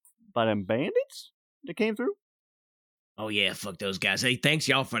by them bandits that came through. Oh yeah, fuck those guys. Hey, thanks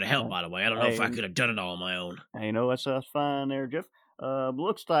y'all for the help, by the way. I don't know if I could have done it all on my own. Hey, no, that's fine there, Jeff.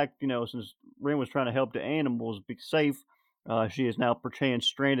 Looks like, since Rynnie was trying to help the animals be safe, she has now perchance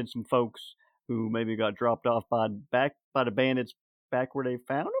stranded some folks who maybe got dropped off by the bandits back where they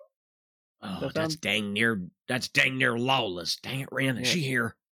found them. Oh, that's dang near lawless. Dang it, Ryn, is she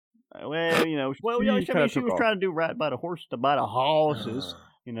here? Well, she was trying to do right by the horses,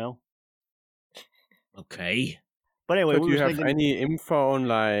 Okay. But anyway, do you have any info on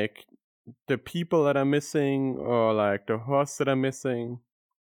like the people that are missing or like the horse that are missing?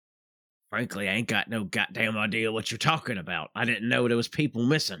 Frankly, I ain't got no goddamn idea what you're talking about. I didn't know there was people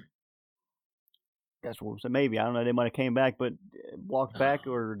missing. That's what. So maybe I don't know. They might have came back, but walked back,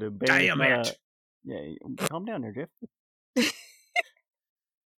 or the damn it! Yeah, calm down there, Jeff.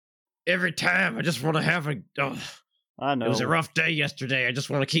 Every time, I just want to have a. I know it was a rough day yesterday. I just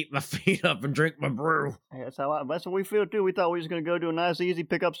want to keep my feet up and drink my brew. Hey, that's what we feel too. We thought we was going to go do a nice, easy,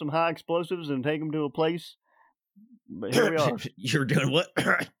 pick up some high explosives and take them to a place. But here we are. You're doing what?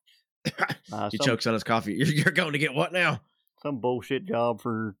 He chokes on his coffee. You're going to get what now? Some bullshit job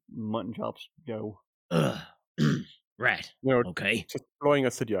for mutton chops, Joe. Right. Okay. Just blowing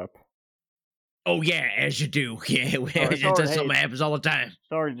a city up. Oh yeah, as you do. Yeah, that's something that happens all the time.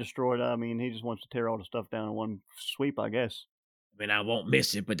 It's already destroyed. I mean, he just wants to tear all the stuff down in one sweep, I guess. I mean, I won't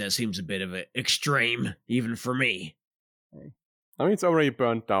miss it, but that seems a bit of an extreme, even for me. Hey. I mean, it's already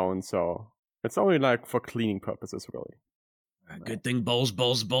burnt down, so it's only like for cleaning purposes, really. Good thing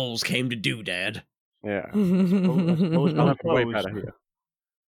Bowls came to do, Dad. Yeah. Way better here.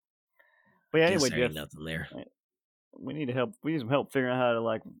 But yeah, anyway, Jeff, nothing there. We need help. We need some help figuring out how to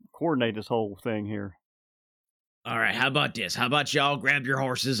like coordinate this whole thing here. All right, how about this? How about y'all grab your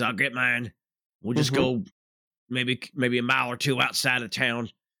horses? I'll get mine. We'll just go maybe a mile or two outside of town,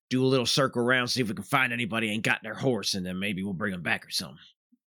 do a little circle around, see if we can find anybody ain't got their horse, and then maybe we'll bring them back or something.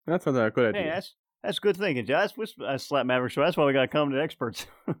 That's a good idea. Hey, that's good thinking, Josh. I slap Maverick, so that's why we got to come to experts.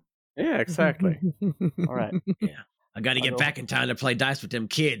 Yeah, exactly. All right. Yeah. I got to get back in time to play dice with them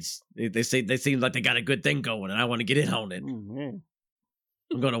kids. They seem like they got a good thing going, and I want to get in on it. Yeah.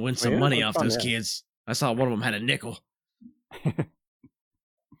 I'm going to win some money off those kids. I saw one of them had a nickel.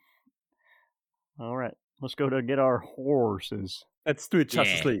 All right, let's go to get our horses. Let's do it,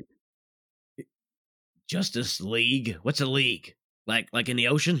 Justice League. Justice League? What's a league? Like in the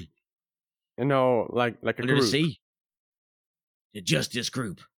ocean? Like a Under group. the sea? The Justice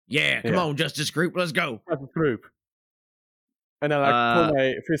Group. Yeah, come on, Justice Group, let's go. Justice Group. And I put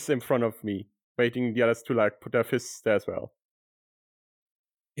my fists in front of me, waiting the others to put their fists there as well.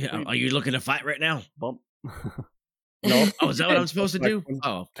 Yeah, are you looking to fight right now? Bump. No. Oh, is that what I'm supposed to do?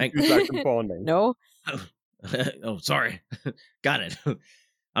 Oh, thank you. No. Oh, sorry. Got it.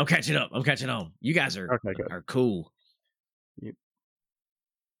 I'm catching up. You guys are cool. Yep.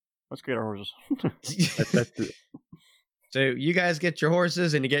 Let's get our horses. Let's do it. So you guys get your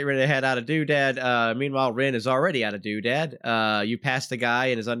horses and you get ready to head out of Doodad. Meanwhile, Ryn is already out of Doodad. You pass the guy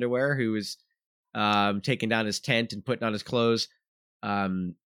in his underwear who is taking down his tent and putting on his clothes. Did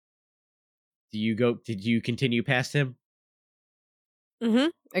you continue past him? Mm-hmm.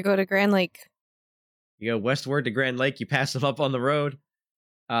 I go to Grand Lake. You go westward to Grand Lake. You pass him up on the road.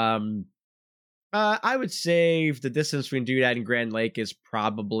 I would say the distance between Doodad and Grand Lake is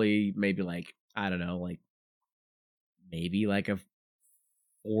probably maybe maybe like a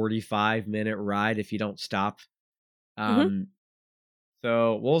 45-minute ride if you don't stop. So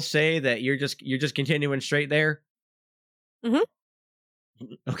we'll say that you're just continuing straight there.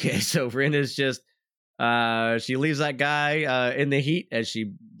 Okay, so Ryn is just she leaves that guy in the heat as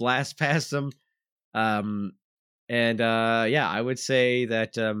she blasts past him. I would say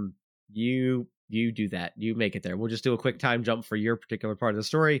that you do that. You make it there. We'll just do a quick time jump for your particular part of the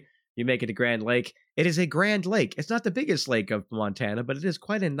story. You make it to Grand Lake. It is a grand lake. It's not the biggest lake of Montana, but it is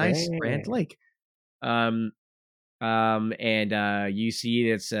quite a nice grand lake. And you see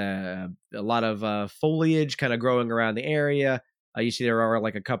it's a lot of foliage kind of growing around the area. You see there are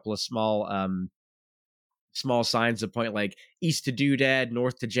like a couple of small signs that point like east to Doodad,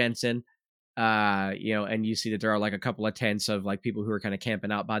 north to Jensen. And you see that there are like a couple of tents of like people who are kind of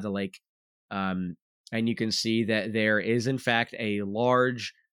camping out by the lake. And you can see that there is in fact a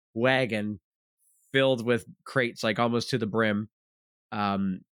large wagon filled with crates, like almost to the brim,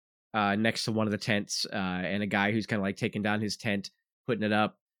 next to one of the tents, and a guy who's kind of like taking down his tent, putting it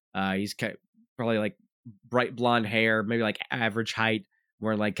up. He's probably like bright blonde hair, maybe like average height,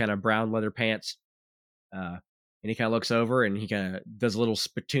 wearing like kind of brown leather pants. And he kind of looks over and he kind of does a little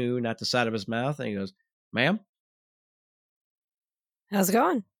spittoon at the side of his mouth, and he goes, "Ma'am, How's it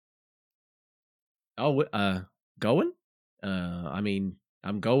going? oh, going? I mean,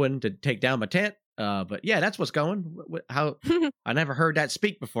 I'm going to take down my tent. But yeah, that's what's going. How I never heard that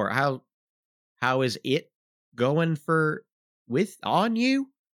speak before. How is it going on you?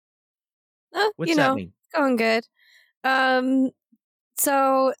 What's that mean? Going good.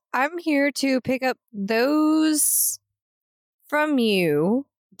 So I'm here to pick up those from you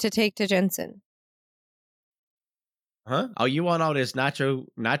to take to Jensen. Huh? Oh, you want all this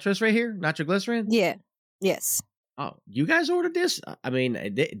nitros right here? Nitroglycerin? Yeah. Yes. Oh, you guys ordered this? I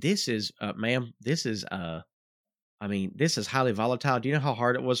mean, this is, ma'am, this is highly volatile. Do you know how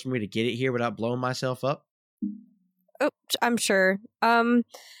hard it was for me to get it here without blowing myself up? Oh, I'm sure.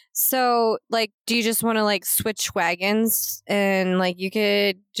 So like, do you just want to like switch wagons and like you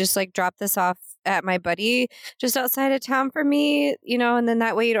could just like drop this off at my buddy just outside of town for me, and then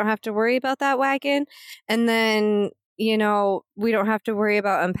that way you don't have to worry about that wagon. And then, we don't have to worry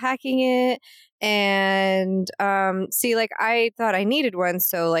about unpacking it. And see, like I thought I needed one,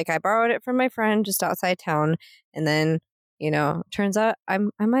 so like I borrowed it from my friend just outside town, and then turns out I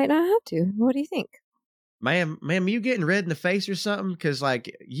might not have to. What do you think? Ma'am, you getting red in the face or something? Because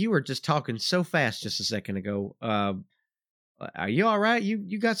like you were just talking so fast just a second ago. Are you all right?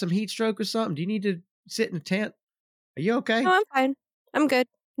 You got some heat stroke or something? Do you need to sit in a tent? Are you okay? No, I'm fine. I'm good.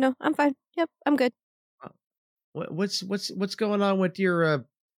 No, I'm fine. Yep, I'm good. What's going on with your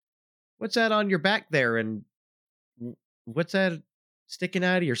what's that on your back there, and what's that sticking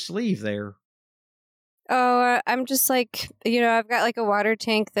out of your sleeve there? Oh, I'm just like, I've got like a water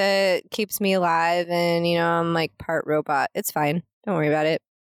tank that keeps me alive, and, I'm like part robot. It's fine. Don't worry about it.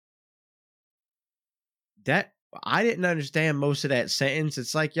 That I didn't understand most of that sentence.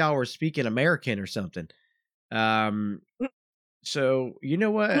 It's like y'all were speaking American or something. So you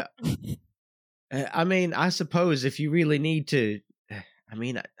know what? I mean, I suppose if you really need to, I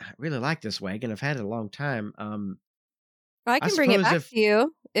mean, I really like this wagon. I've had it a long time. I can bring it back to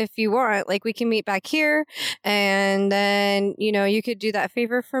you if you want. Like, we can meet back here, and then, you could do that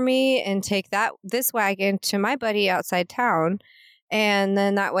favor for me and take this wagon to my buddy outside town. And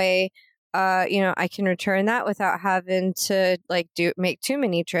then that way, I can return that without having to like make too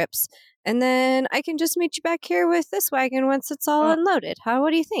many trips. And then I can just meet you back here with this wagon once it's all unloaded. What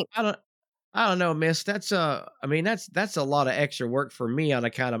do you think? I don't know, miss. That's that's a lot of extra work for me on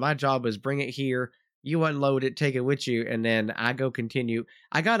account of my job is bring it here, you unload it, take it with you, and then I go continue.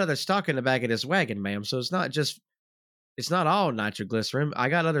 I got other stock in the back of this wagon, ma'am, so it's not all nitroglycerin. I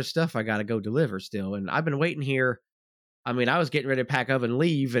got other stuff I got to go deliver still, and I've been waiting here. I mean, I was getting ready to pack up and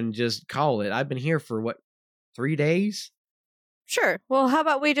leave and just call it. I've been here for 3 days? Sure. Well, how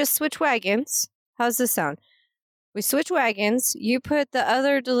about we just switch wagons? How's this sound? We switch wagons. You put the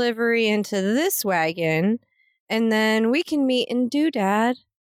other delivery into this wagon, and then we can meet in Doodad,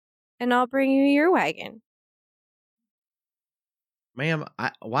 and I'll bring you your wagon. Ma'am,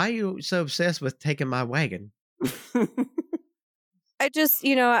 why are you so obsessed with taking my wagon? I just,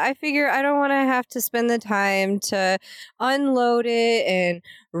 I figure I don't want to have to spend the time to unload it and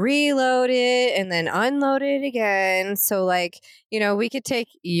reload it and then unload it again. So like, we could take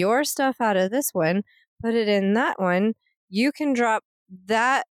your stuff out of this one, put it in that one. You can drop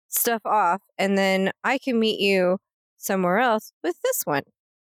that stuff off, and then I can meet you somewhere else with this one.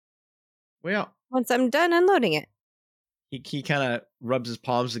 Well, once I'm done unloading it. He kind of rubs his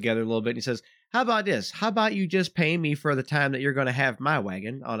palms together a little bit and he says, how about this? How about you just pay me for the time that you're going to have my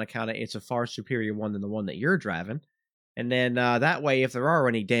wagon on account of it's a far superior one than the one that you're driving. And then that way, if there are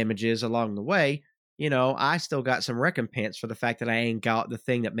any damages along the way, I still got some recompense for the fact that I ain't got the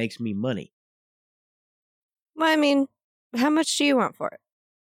thing that makes me money. Well, I mean, how much do you want for it?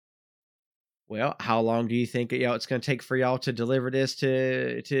 Well, how long do you think it's going to take for y'all to deliver this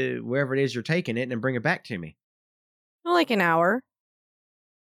to wherever it is you're taking it and bring it back to me? Well, like an hour.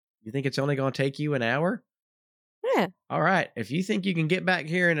 You think it's only going to take you an hour? Yeah. All right. If you think you can get back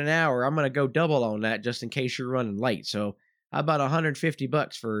here in an hour, I'm going to go double on that just in case you're running late. So how about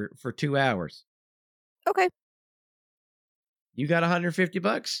 $150 for 2 hours? Okay. You got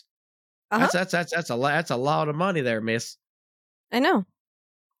 $150? Uh-huh. That's a lot of money there, miss. I know.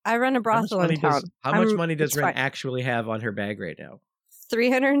 I run a brothel in town. How much money does it's Ren fine. actually have on her bag right now?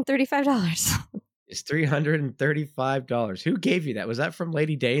 $335. It's $335. Who gave you that? Was that from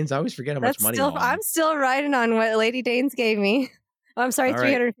Lady Danes? I always forget how much money y'all have. I'm still riding on what Lady Danes gave me. Oh, I'm sorry, All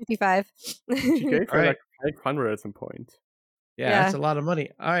right. 355. She gave All her right. like 500 at some point. Yeah, that's a lot of money.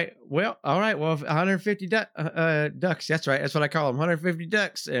 All right. Well, 150 ducks. That's right. That's what I call them. 150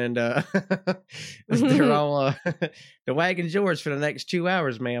 ducks. And they're all the wagon's yours for the next 2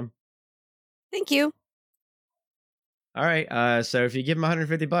 hours, ma'am. Thank you. All right. So if you give him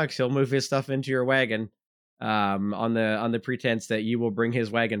 $150, he'll move his stuff into your wagon, on the pretense that you will bring his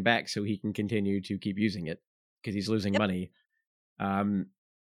wagon back so he can continue to keep using it because he's losing money.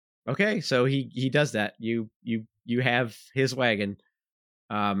 Okay. So he does that. You have his wagon.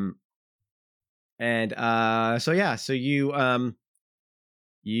 So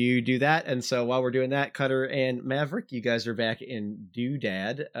you do that, and so while we're doing that, Cutter and Maverick, you guys are back in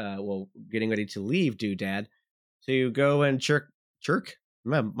Doodad. Getting ready to leave Doodad to go and chirk.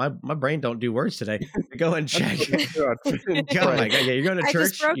 My brain don't do words today. Go and check. Oh my god! Yeah, you're going to church. I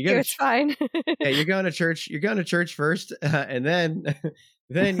just broke you. It's fine. Yeah, you're going to church. You're going to church first, and then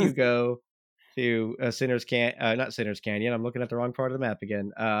you go to not Sinner's Canyon. I'm looking at the wrong part of the map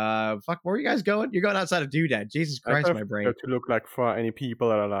again. Fuck, where are you guys going? You're going outside of Doodad. Jesus Christ, my brain. To look like for any people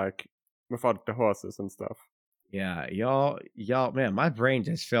that are like without the horses and stuff. Yeah, y'all, man, my brain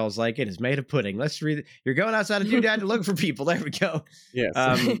just feels like it is made of pudding. Let's read. You're going outside of Doodad to look for people. There we go. Yes.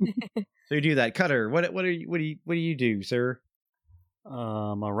 So you do that, Cutter. What do you do, sir?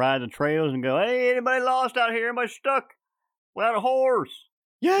 I ride the trails and go, hey, anybody lost out here? Anybody stuck without a horse?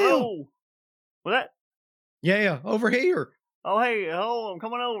 Yeah. Oh, what's that? Yeah, over here. Oh, hey, I'm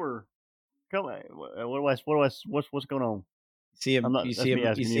coming over. Come on. What's going on? You see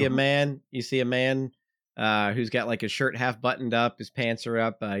a man who's got like his shirt half buttoned up, his pants are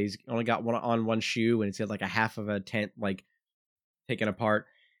up. He's only got one shoe, and it's got like a half of a tent like taken apart.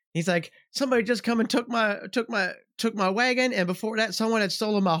 He's like, somebody just come and took my wagon, and before that, someone had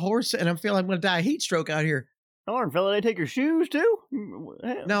stolen my horse, and I feel like I'm gonna die of heat stroke out here. Darn, fella, they take your shoes too?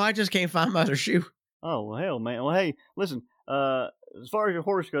 Hell. No, I just can't find my other shoe. Oh, well, hell, man. Well, hey, listen, as far as your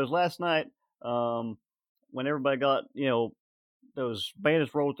horse goes, last night, when everybody got, those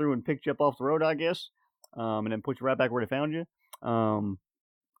bandits rolled through and picked you up off the road, I guess, and then put you right back where they found you.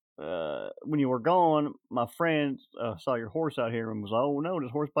 When you were gone, my friend saw your horse out here and was like, oh, no,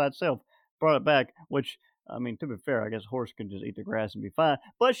 this horse by itself. Brought it back, which, I mean, to be fair, I guess a horse can just eat the grass and be fine.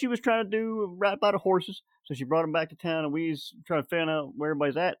 But she was trying to do right by the horses, so she brought them back to town, and we was trying to find out where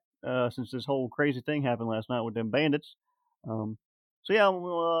everybody's at since this whole crazy thing happened last night with them bandits. So, yeah,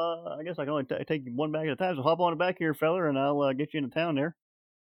 well, I guess I can only take you one bag at a time. So hop on the back here, feller, and I'll get you into town there.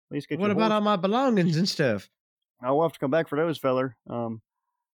 At least get what about all my belongings and stuff? I'll have to come back for those, feller.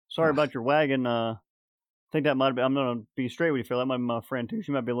 Sorry about your wagon. I think that might be, I'm going to be straight with you, feller. That might be my friend, too.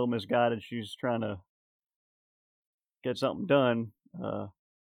 She might be a little misguided. She's trying to get something done,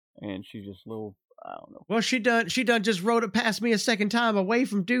 and she's just a little, I don't know. Well, she done just rode it past me a second time away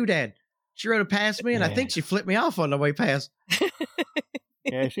from Doodad. She rode it past me, and I think she flipped me off on the way past.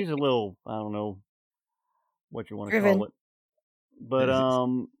 Yeah, she's a little, I don't know what you want to call it. But,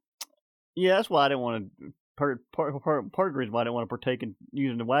 yeah, that's why I didn't want to, part of the reason why I didn't want to partake in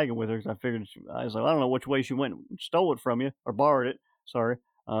using the wagon with her, because I figured, I was like, I don't know which way she went and stole it from you, or borrowed it, sorry.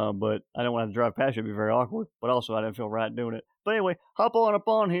 But I didn't want to drive past you, it'd be very awkward. But also, I didn't feel right doing it. But anyway, hop on up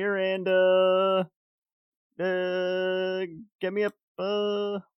on here and, get me up,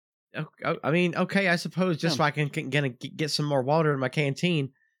 I mean, okay, I suppose just so I can get some more water in my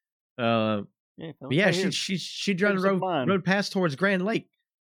canteen. But yeah, she rode past towards Grand Lake.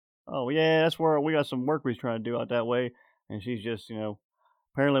 Oh yeah, that's where we got some work we're trying to do out that way, and she's just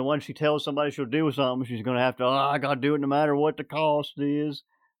apparently once she tells somebody she'll do something, she's gonna have to. Oh, I gotta do it no matter what the cost is.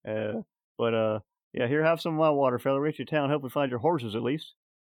 Yeah, here, have some of my water, fella. Reach your town, help me find your horses at least.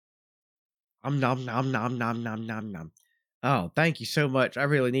 Nom nom nom nom nom nom nom. Oh, thank you so much. I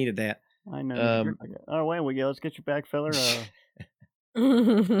really needed that. I know. Oh, wait, we go. Let's get you back, fella. So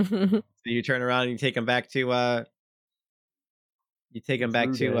you turn around and you take him back to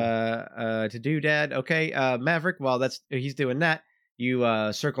Doodad. Okay, Maverick. While he's doing that, you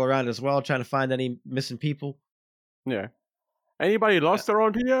circle around as well, trying to find any missing people. Yeah. Anybody lost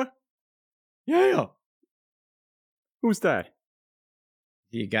around here? Yeah. Who's that?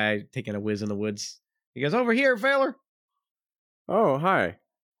 The guy taking a whiz in the woods. He goes, "Over here, feller." Oh, hi.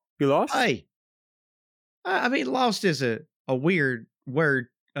 You lost? Hey. I mean, lost is a weird word.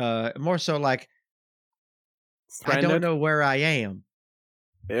 More so like, I don't Stranded? know where I am.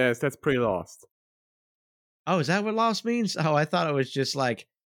 Yes, that's pretty lost. Oh, is that what lost means? Oh, I thought it was just like,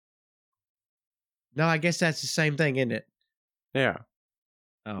 no, I guess that's the same thing, isn't it? Yeah.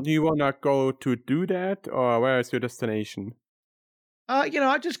 Oh. Do you want to go to do that, or where is your destination?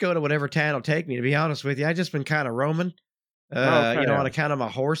 I just go to whatever town will take me, to be honest with you. I just been kind of roaming, Okay, on yeah. account of my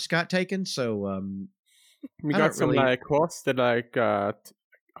horse got taken. So, We I got don't some really. horse that got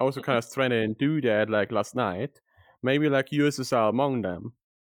also kind of stranded in do that last night. Maybe yours are among them.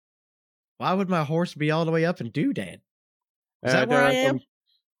 Why would my horse be all the way up in Doodad? Is that where There I are am?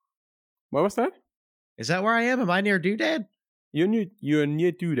 What was that? Is that where I am? Am I near Doodad? You're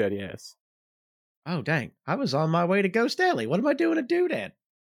near do that, yes. Oh, dang. I was on my way to Ghost Alley. What am I doing at Doodad?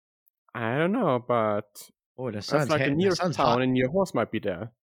 I don't know, but Boy, that's a the nearest sun's town, hot. and your horse might be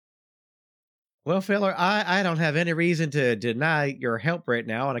there. Well, fella, I don't have any reason to deny your help right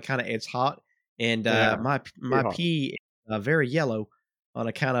now on account of it's hot and Yeah, my hot. pee is very yellow on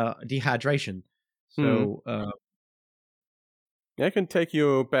account of dehydration. So I can take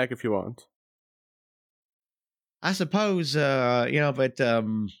you back if you want. I suppose but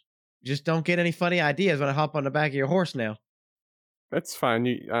just don't get any funny ideas when I hop on the back of your horse now. That's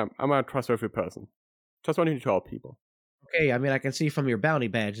fine. I'm a trustworthy person. Just wanting to help people. Okay, I mean I can see from your bounty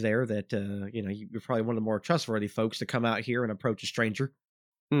badge there that you're probably one of the more trustworthy folks to come out here and approach a stranger.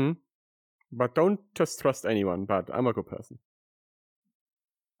 But don't just trust anyone. But I'm a good person.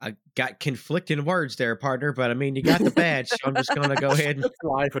 I got conflicting words there, partner, but I mean, you got the badge, so I'm just going to go ahead and... That's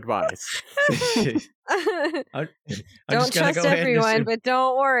life advice. I'm Don't trust everyone, but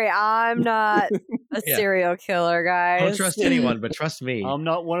don't worry. I'm not a serial killer, guys. Don't trust anyone, but trust me. I'm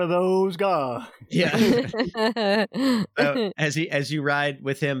not one of those guys. Yeah. As you ride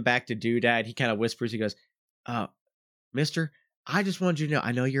with him back to Doodad, he kind of whispers, he goes, mister, I just wanted you to know,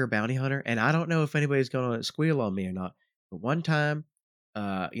 I know you're a bounty hunter, and I don't know if anybody's going to squeal on me or not, but one time...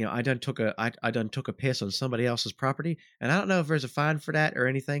 I done took a piss on somebody else's property, and I don't know if there's a fine for that or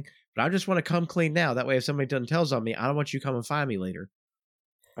anything, but I just want to come clean now. That way, if somebody done tells on me, I don't want you to come and find me later.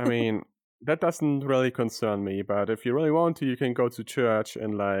 I mean, that doesn't really concern me, but if you really want to, you can go to church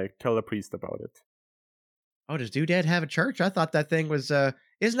and tell the priest about it. Oh, does Doodad have a church? I thought that thing was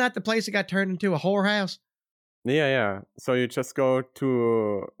isn't that the place that got turned into a whorehouse? Yeah. So you just go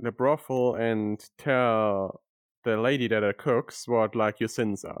to the brothel and tell the lady that cooks what your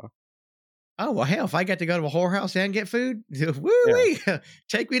sins are. Oh, well, hell, if I get to go to a whorehouse and get food, woo-wee! Yeah.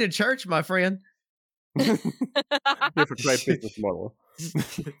 Take me to church, my friend. You have a great business model.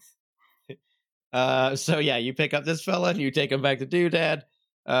 So yeah, you pick up this fella and you take him back to Doodad.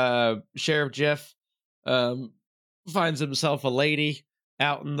 Sheriff Jeff finds himself a lady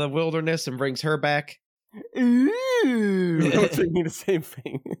out in the wilderness and brings her back. Ooh, I was thinking the same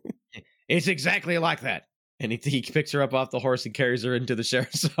thing. It's exactly like that. And he picks her up off the horse and carries her into the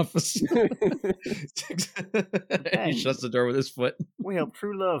sheriff's office. He shuts the door with his foot. We help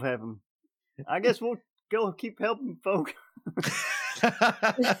true love happen. I guess we'll go keep helping folk.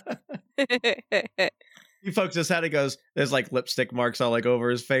 He pokes his head and goes, there's lipstick marks all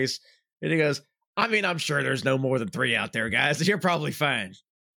over his face. And he goes, I mean, I'm sure there's no more than 3 out there, guys. You're probably fine.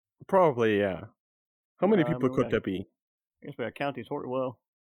 Probably, yeah. How many people could there be? I guess we got counties well.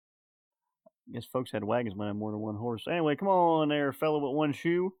 I guess folks had wagons when had more than one horse. Anyway, come on there, fella with one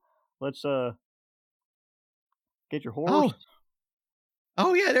shoe. Let's get your horse.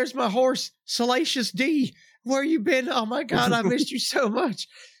 Oh yeah, there's my horse, Salacious D. Where you been? Oh my God, I missed you so much.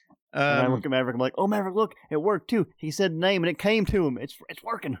 And I look at Maverick. I'm like, oh Maverick, look, it worked too. He said name and it came to him. It's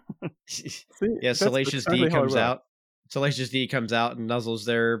working. Yeah, Salacious D comes out. Salacious D comes out and nuzzles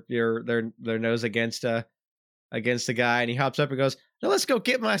their nose against the guy, and he hops up and goes, "Now let's go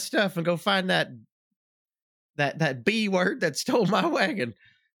get my stuff and go find that B word that stole my wagon."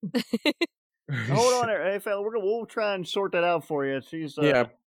 Hold on there, hey fella, we'll try and sort that out for you. She's yeah,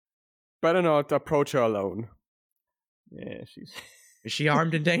 better not approach her alone. Yeah, she's. Is she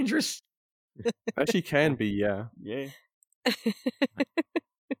armed and dangerous? She can be, yeah. Yeah.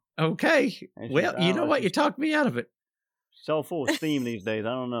 Okay. Well, you know what? You talked me out of it. She's all full of steam these days. I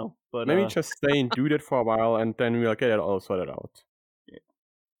don't know, but maybe just stay and do that for a while, and then we'll get it all sorted out. Yeah.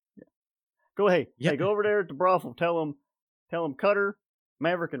 Go ahead. Hey, go over there at the brothel. Tell them Cutter,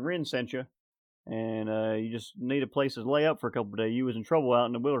 Maverick, and Rynnie sent you, and you just need a place to lay up for a couple of days. You was in trouble out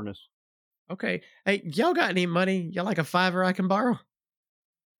in the wilderness. Okay. Hey, y'all got any money? Y'all like a $5 I can borrow?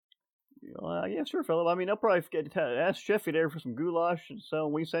 Yeah, sure, fella. I mean, I'll probably ask Jeffy there for some goulash and so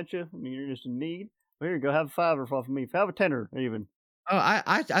we sent you. I mean, you're just in need. Here you go. Have a $5 off of me. Have a $10 even. Oh,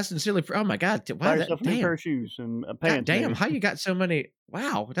 I sincerely. Oh my God! Buy Wow, yourself a new pair of shoes and pants. God damn! maybe. How you got so many?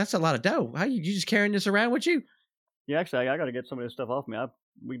 Wow, that's a lot of dough. How you just carrying this around with you? Yeah, actually, I got to get some of this stuff off me.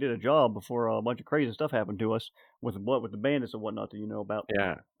 We did a job before a bunch of crazy stuff happened to us with the bandits and whatnot that you know about.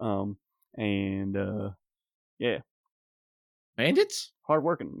 Yeah. Yeah, Bandits? hard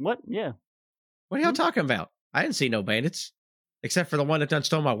working. What? Yeah. What are y'all talking about? I didn't see no bandits, except for the one that done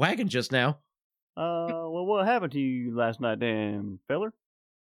stole my wagon just now. Well, what happened to you last night, then, feller?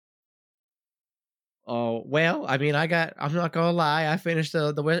 Oh well, I mean, I'm not gonna lie. I finished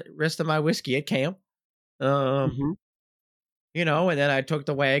the rest of my whiskey at camp. Mhm. You know, and then I took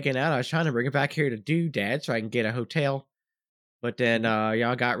the wagon out. I was trying to bring it back here to Doodad so I can get a hotel. But then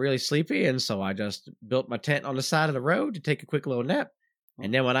y'all got really sleepy, and so I just built my tent on the side of the road to take a quick little nap.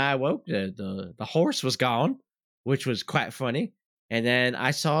 And then when I awoke, the horse was gone, which was quite funny. And then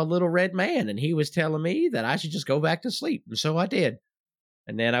I saw a little red man, and he was telling me that I should just go back to sleep. And so I did.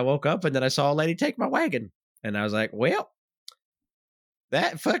 And then I woke up, and then I saw a lady take my wagon. And I was like, well,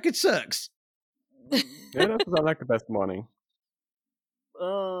 that fucking sucks. Yeah, that sounds like the best morning.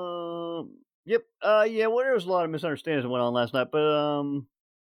 Yep. Yeah. Well, there was a lot of misunderstandings that went on last night, but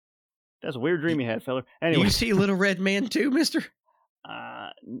that's a weird dream you had, feller. Do Anyway, you see Little Red Man too, mister?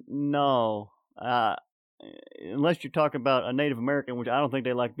 no. Unless you're talking about a Native American, which I don't think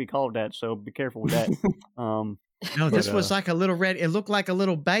they like to be called that, so be careful with that. No, this But, was like a little red. It looked like a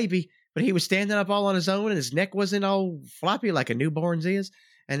little baby, but he was standing up all on his own, and his neck wasn't all floppy like a newborn's is.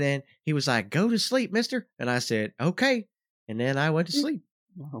 And then he was like, "Go to sleep, mister." And I said, "Okay." And then I went to sleep.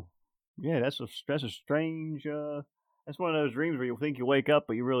 Oh, yeah, that's a strange. That's one of those dreams where you think you wake up,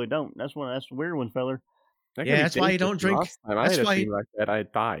 but you really don't. That's a weird one, feller. That Yeah, can be that's why you don't dangerous. drink. Last time I That's had a why dream like that, I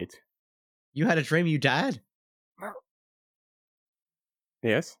died. you had a dream you died.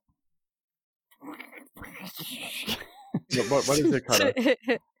 Yes. What is it, Cutter?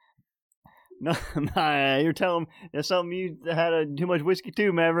 No, nah, you're telling me there's something you had too much whiskey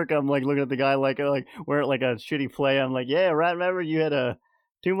too, Maverick. I'm like looking at the guy like we're at like a shitty play. I'm like, yeah, right, Maverick. You had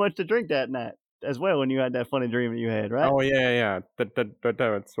too much to drink that night as well when you had that funny dream that you had, right? Oh yeah.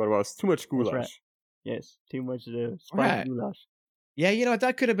 That's what it was. Too much goulash. right. Yes, too much spicy Right. goulash. Yeah, you know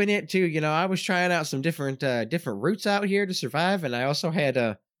that could have been it too. You know, I was trying out some different routes out here to survive, and I also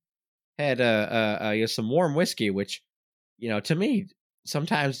had some warm whiskey, which, you know, to me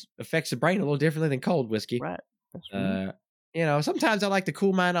sometimes affects the brain a little differently than cold whiskey. Right. That's right. You know, sometimes I like to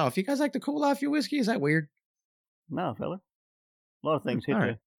cool mine off. You guys like to cool off your whiskey? Is that weird? No, fella. A lot of things all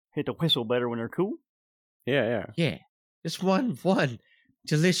right. hit the whistle better when they're cool. Yeah. Yeah, just one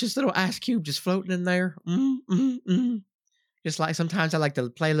delicious little ice cube just floating in there. Just like sometimes I like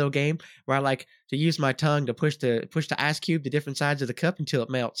to play a little game where I like to use my tongue to push the ice cube to different sides of the cup until it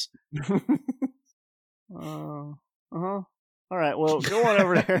melts. All right, well, go on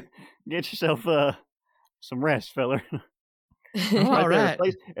over there, get yourself some rest, feller. All right.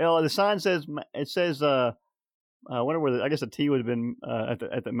 The sign says I wonder where I guess the T would have been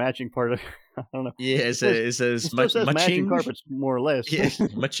at the matching part of. I don't know. Yeah, it says matching carpets, more or less. Yeah,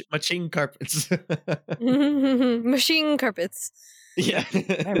 matching carpets. Machine carpets. Yeah.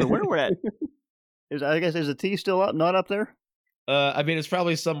 Hey, where we're at? I guess is the T still up? Not up there? I mean, it's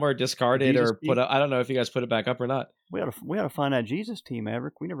probably somewhere discarded Jesus or put up. I don't know if you guys put it back up or not. We ought to find that Jesus T,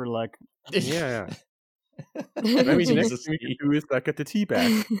 Maverick. We never like. Yeah. I mean, next thing we can do is get the tea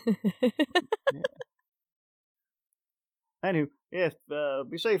back. Anywho,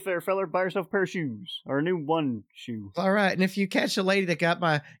 be safe there, feller. Buy yourself a pair of shoes or a new one shoe. All right, and if you catch a lady that got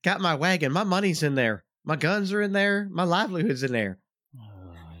my wagon, my money's in there, my guns are in there, my livelihood's in there.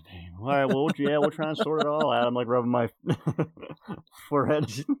 Oh, damn. All right, well, we'll try and sort it all out. I'm like rubbing my forehead.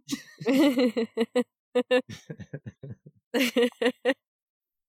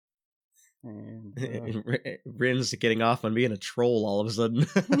 And Ryn's getting off on being a troll all of a sudden.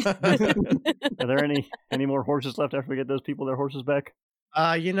 Are there any more horses left after we get those people their horses back?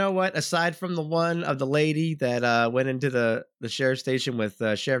 You know what? Aside from the one of the lady that went into the sheriff's station with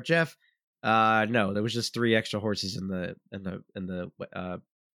Sheriff Jeff, no, there was just 3 extra horses in the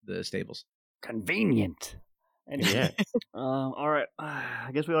stables. Convenient. Anyway, yeah. All right.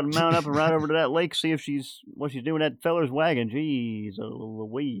 I guess we ought to mount up and ride over to that lake, see if what she's doing with that feller's wagon. Jeez,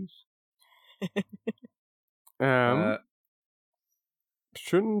 Louise.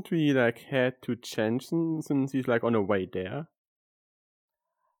 Shouldn't we head to Jensen since he's on the way there?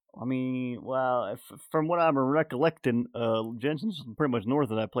 I mean, well, from what I'm recollecting, Jensen's pretty much north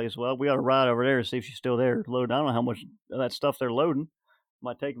of that place. Well, we ought to ride over there and see if she's still there loading. I don't know how much of that stuff they're loading.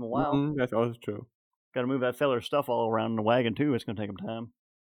 Might take them a while. Mm-hmm, that's also true. Got to move that feller's stuff all around in the wagon too. It's going to take them time.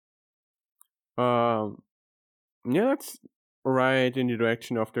 Yeah, let's ride in the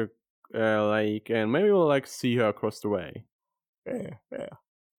direction of the lake, and maybe we'll like see her across the way. Yeah.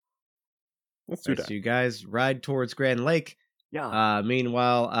 Let's do Right, that. so you guys ride towards Grand Lake. Yeah.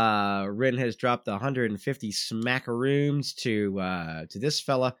 Meanwhile, Ryn has dropped 150 smackaroons to this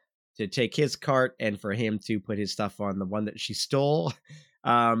fella to take his cart and for him to put his stuff on the one that she stole.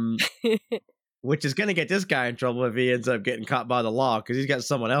 Which is going to get this guy in trouble if he ends up getting caught by the law because he's got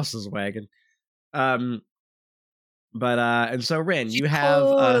someone else's wagon. And so Ryn, you have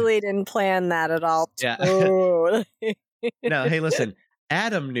totally didn't plan that at all. Yeah. Totally. No, hey, listen.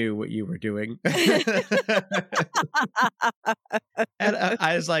 Adam knew what you were doing. And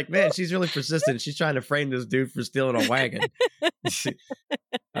I was like, man, she's really persistent. She's trying to frame this dude for stealing a wagon.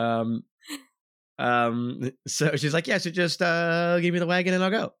 So she's like, yeah, so just give me the wagon and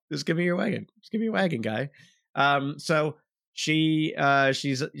I'll go. Just give me your wagon. Just give me your wagon, guy. So she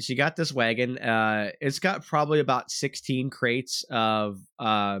got this wagon. It's got probably about 16 crates of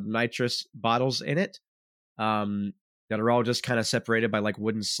nitrous bottles in it. That are all just kind of separated by like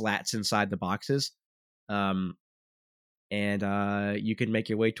wooden slats inside the boxes. And you can make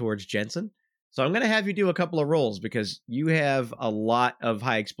your way towards Jensen. So I'm going to have you do a couple of rolls because you have a lot of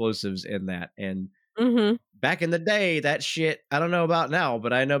high explosives in that. And back in the day, that shit, I don't know about now,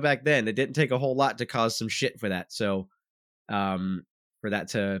 but I know back then it didn't take a whole lot to cause some shit for that. So for that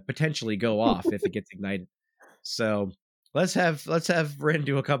to potentially go off if it gets ignited. So let's have Ryn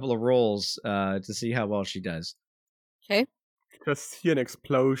do a couple of rolls to see how well she does. Okay. Just hear an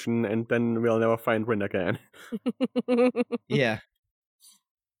explosion, and then we'll never find Ryn again. Yeah.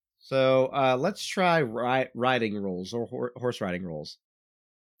 So let's try riding rolls or horse riding rolls.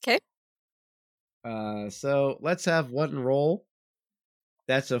 Okay. So let's have one roll.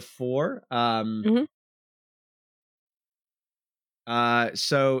 That's a 4.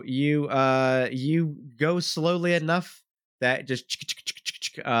 So you go slowly enough that just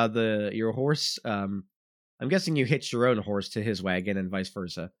your horse. I'm guessing you hitched your own horse to his wagon and vice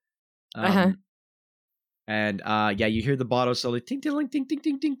versa. And yeah, you hear the bottle slowly tink tink tink tink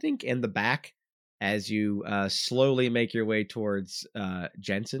tink tink tink in the back as you slowly make your way towards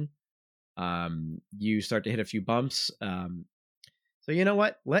Jensen. You start to hit a few bumps. So you know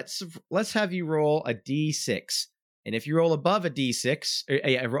what? Let's have you roll a d6, and if you roll above a d6,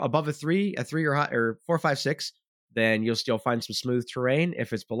 above a 3 or high, or 4, 5, 6, then you'll still find some smooth terrain.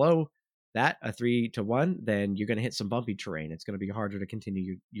 If it's below that, a 3 to 1, then you're gonna hit some bumpy terrain. It's gonna be harder to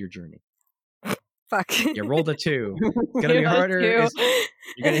continue your journey. Fuck. You rolled a 2. It's gonna be harder. You're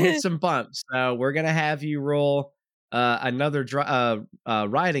gonna hit some bumps. So we're gonna have you roll another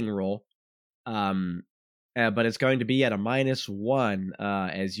riding roll. But it's going to be at a -1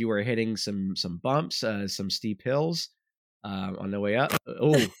 as you are hitting some bumps, some steep hills on the way up.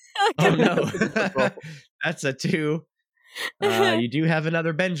 Oh no, that's a 2. You do have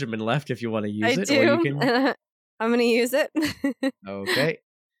another Benjamin left if you want to use it. I do. Or you can... I'm going to use it. Okay.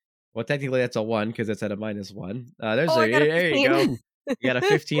 Well, technically that's a 1 because it's at a -1. There you go. You got a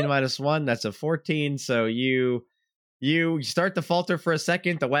 15 -1. That's a 14. So you start to falter for a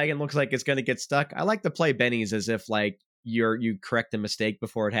second. The wagon looks like it's going to get stuck. I like to play bennies as if like you correct a mistake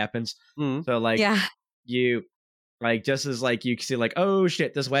before it happens. So like you like just as like you see like, oh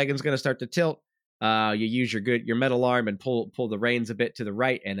shit, this wagon's going to start to tilt. You use your metal arm and pull the reins a bit to the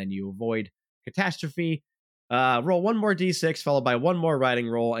right, and then you avoid catastrophe. Roll one more d6 followed by one more riding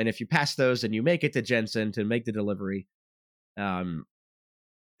roll, and if you pass those, then you make it to Jensen to make the delivery. And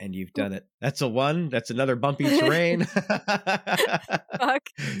you've done it. That's a 1. That's another bumpy terrain. Fuck.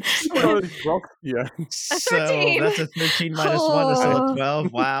 Yeah. So that's a 13 -1. That's a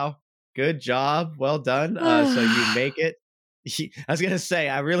 12. Wow. Good job. Well done. So you make it. I was going to say,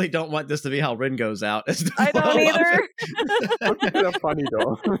 I really don't want this to be how Ryn goes out. I don't either. It would be funny,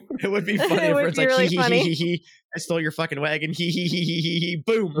 though. It would be funny if it's like, really he, I stole your fucking wagon. He,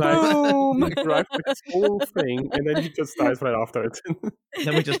 boom. Boom. He drives this whole thing, and then he just dies right after it.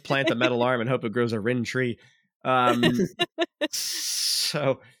 Then we just plant a metal arm and hope it grows a Ryn tree.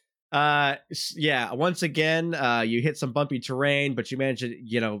 So, yeah, once again, you hit some bumpy terrain, but you manage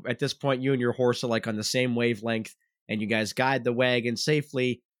to, at this point, you and your horse are like on the same wavelength. And you guys guide the wagon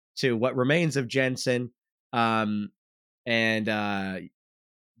safely to what remains of Jensen. And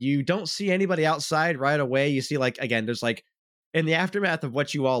you don't see anybody outside right away. You see, like, again, there's like, in the aftermath of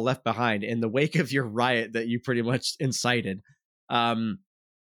what you all left behind, in the wake of your riot that you pretty much incited, there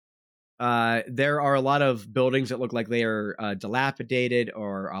are a lot of buildings that look like they are dilapidated,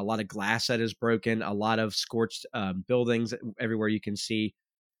 or a lot of glass that is broken, a lot of scorched buildings everywhere you can see.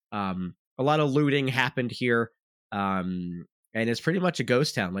 A lot of looting happened here. and it's pretty much a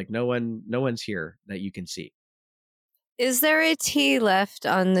ghost town. Like no one's here that you can see. Is there a T left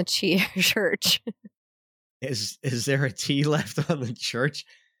on the church? Is there a T left on the church?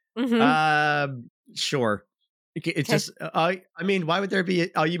 Mm-hmm. Sure. It's just, I mean, why would there be?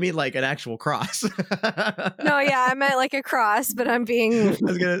 Oh, you mean like an actual cross? No, yeah, I meant like a cross, but I'm being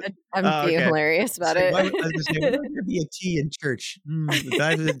hilarious about it. Why would there be a T in church? Do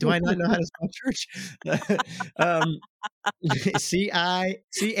I not know how to spell church? CICHIRCH,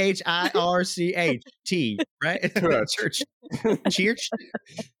 right? Church. Church.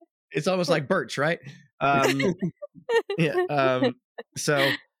 It's almost like birch, right? Yeah.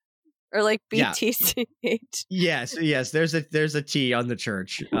 So. Or like BTCH. Yes. There's a T on the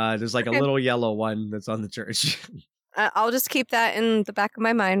church. There's like a little yellow one that's on the church. I'll just keep that in the back of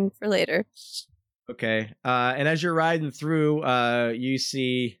my mind for later. Okay. And as you're riding through, you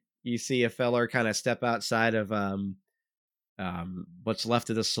see a feller kind of step outside of what's left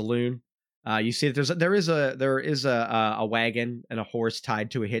of the saloon. You see that there is a wagon and a horse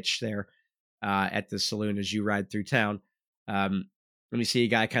tied to a hitch there at the saloon as you ride through town. Let me see a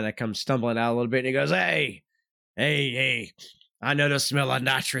guy kind of comes stumbling out a little bit, and he goes, hey, I know the smell of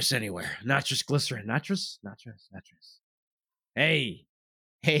nitrous anywhere. Nitrous glycerin. Nitrous. Hey,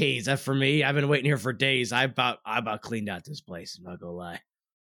 is that for me? I've been waiting here for days. I about cleaned out this place. I'm not gonna lie.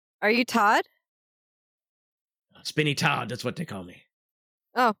 Are you Todd? Spinny Todd, that's what they call me.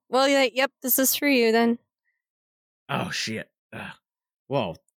 Oh, well, yeah, yep, this is for you then. Oh, shit.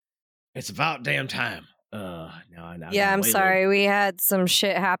 Well, it's about damn time. Yeah, I'm sorry. We had some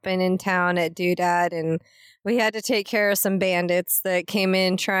shit happen in town at Doodad, and we had to take care of some bandits that came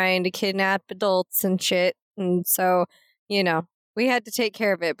in trying to kidnap adults and shit. And so, we had to take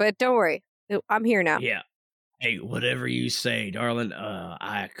care of it. But don't worry, I'm here now. Yeah. Hey, whatever you say, darling.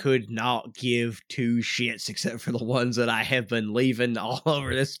 I could not give two shits except for the ones that I have been leaving all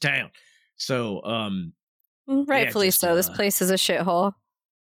over this town. So, rightfully so. This place is a shithole.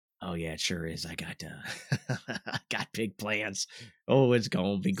 Oh yeah, it sure is. I got I got big plans. Oh, it's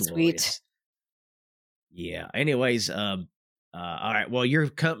gonna be glorious. Sweet. Yeah. Anyways, all right. Well, your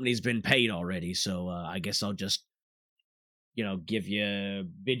company's been paid already, so I guess I'll just,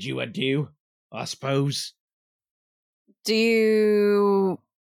 bid you adieu, I suppose. Well,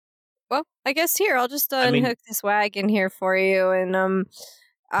 I guess here I'll just unhook this wagon here for you, and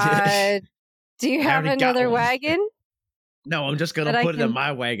do you have another wagon? No, I'm just gonna put it in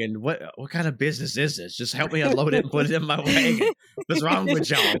my wagon. What kind of business is this? Just help me unload it and put it in my wagon. What's wrong with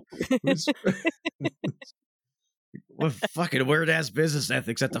y'all? What fucking weird ass business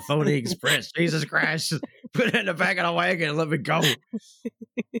ethics at the Phony Express? Jesus Christ! Put it in the back of the wagon and let me go. Fine.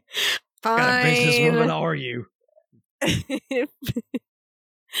 What kind of businesswoman are you?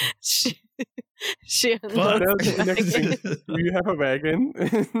 Do you have a wagon?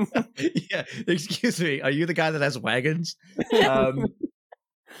 Yeah, excuse me. Are you the guy that has wagons?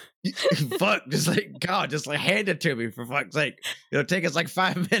 Fuck, just hand it to me for fuck's sake. It'll take us like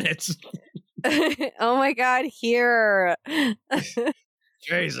 5 minutes. Oh my god, here.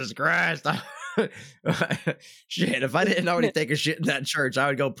 Jesus Christ. Shit, if I didn't already take a shit in that church, I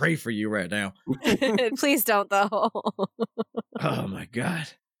would go pray for you right now. Please don't, though. Oh my god.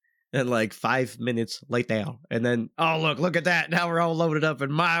 And like 5 minutes later, and then, oh, look at that. Now we're all loaded up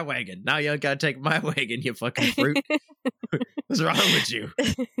in my wagon. Now you gotta take my wagon, you fucking fruit. What's wrong with you?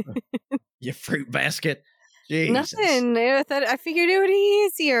 You fruit basket. Jesus. Nothing. I figured it would be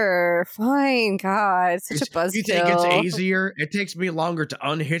easier. Fine, God. Such a buzzkill. You think it's easier? It takes me longer to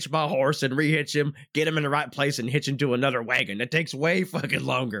unhitch my horse and rehitch him, get him in the right place, and hitch him to another wagon. It takes way fucking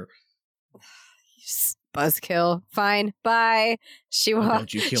longer. Buzzkill. Fine. Bye. She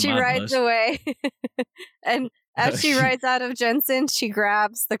rides away. And as she rides out of Jensen, she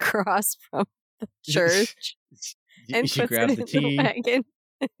grabs the cross from the church and she puts grabs it the in tea. the wagon.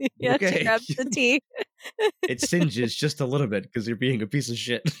 Yeah, Okay. she grabs the tea. It singes just a little bit because you're being a piece of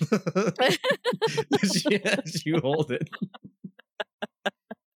shit. Yes, you hold it.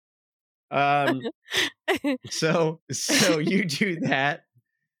 So you do that.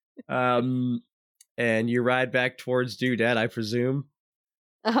 And you ride back towards Doodad, I presume.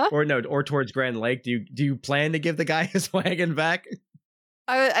 Uh-huh. Or towards Grand Lake. Do you plan to give the guy his wagon back?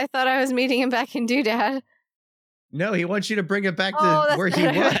 I thought I was meeting him back in Doodad. No, he wants you to bring it back to where he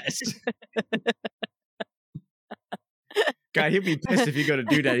was. God, he'd be pissed if you go to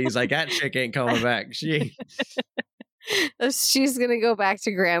Doodad. He's like, that chick ain't coming back. She's gonna go back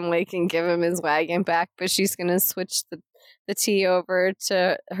to Grand Lake and give him his wagon back, but she's gonna switch the tea over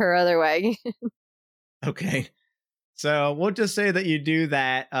to her other wagon. Okay. So we'll just say that you do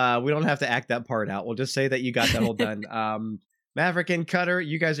that. We don't have to act that part out. We'll just say that you got that all done. Maverick and Cutter,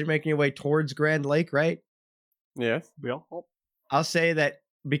 you guys are making your way towards Grand Lake, right? Yes. Yeah. I'll say that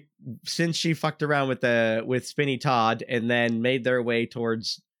since she fucked around with Spinny Todd and then made their way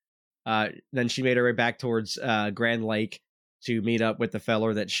towards, then she made her way back towards Grand Lake to meet up with the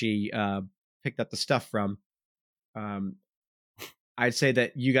feller that she picked up the stuff from. I'd say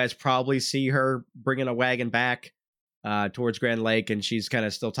that you guys probably see her bringing a wagon back towards Grand Lake, and she's kind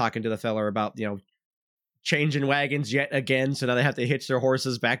of still talking to the feller about, changing wagons yet again. So now they have to hitch their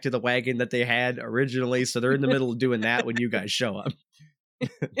horses back to the wagon that they had originally. So they're in the middle of doing that when you guys show up.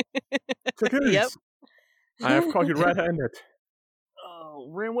 Yep. I have caught you red-handed.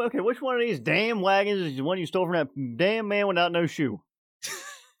 Oh, Rynnie, okay, which one of these damn wagons is the one you stole from that damn man without no shoe?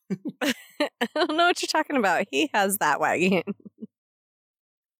 I don't know what you're talking about. He has that wagon.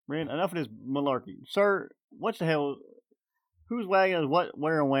 Rynnie, enough of this malarkey. Sir, what the hell? Whose wagon is what,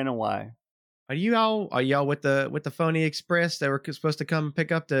 where, and when, and why? Are y'all with the Phony Express that were supposed to come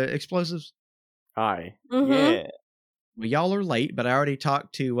pick up the explosives? Aye. Mm-hmm. Yeah. Well, y'all are late, but I already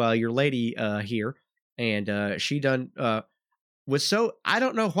talked to your lady here, and she done was so, I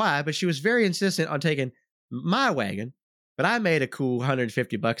don't know why, but she was very insistent on taking my wagon, but I made a cool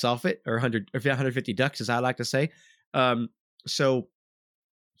 $150 off it, or 150 ducks, as I like to say. So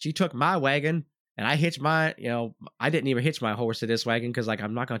she took my wagon, and I hitched my, I didn't even hitch my horse to this wagon because,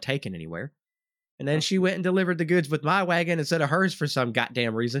 I'm not going to take it anywhere. And then she went and delivered the goods with my wagon instead of hers for some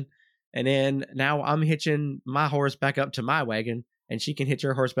goddamn reason. And then now I'm hitching my horse back up to my wagon, and she can hitch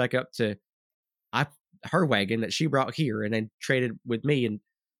her horse back up to her wagon that she brought here and then traded with me. And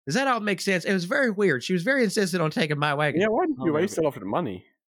does that all make sense? It was very weird. She was very insistent on taking my wagon. Yeah, why did you waste a lot of the money?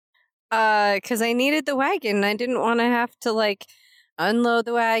 Because I needed the wagon. I didn't want to have to unload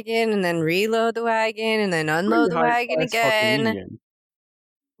the wagon and then reload the wagon and then unload the wagon again.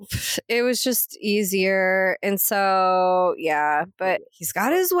 It was just easier. And so, yeah, but he's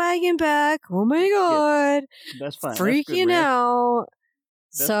got his wagon back. Oh my God. That's fine. Freaking That's out.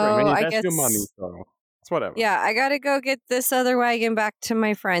 That's so great. I That's guess your money, so it's whatever. Yeah, I gotta go get this other wagon back to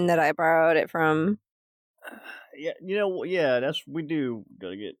my friend that I borrowed it from. Yeah, that's, we do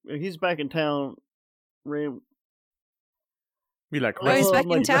gotta get, he's back in town. We like. Oh, he's back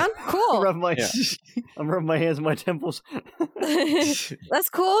in town? Cool. I'm rubbing my hands on my temples. That's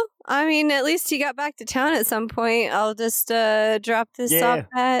cool. I mean, at least he got back to town at some point. I'll just drop this off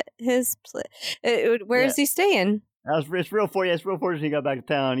at his place. Where is he staying? It's real for you. It's real fortunate he got back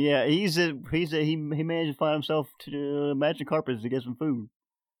to town. Yeah, he managed to find himself to Magic Carpets to get some food.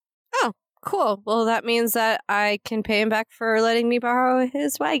 Oh, cool. Well, that means that I can pay him back for letting me borrow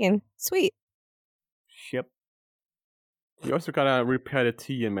his wagon. Sweet. Yep. You also gotta repair the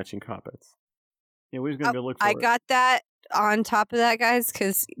tea and matching carpets. Yeah, we're just gonna go look for it. I got that on top of that, guys,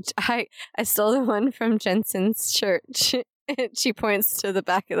 because I stole the one from Jensen's church. She points to the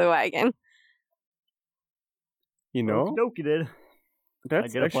back of the wagon. You know, Okie did.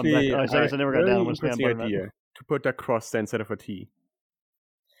 that's I actually guess I never got down. interesting idea to put that cross there instead of a T.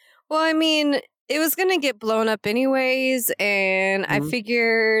 Well, I mean, it was gonna get blown up anyways, and I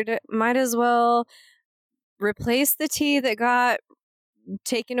figured might as well replace the T that got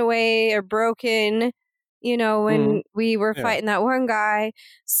taken away or broken, when we were fighting that one guy.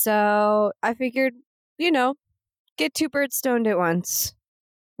 So I figured, get two birds stoned at once.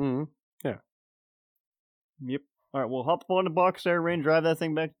 Yeah. Yep. All right, well, hop on the box there, Rynnie. Drive that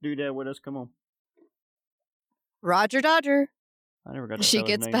thing back to Doodad with us. Come on. Roger Dodger. I never got to She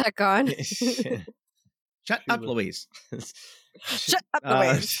gets back on. Shut up, Louise. Shut up,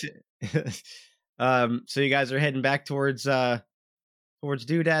 Louise. So you guys are heading back towards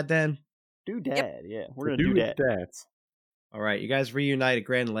Doodad then? Doodad, yeah. We're gonna do that. All right, you guys reunite at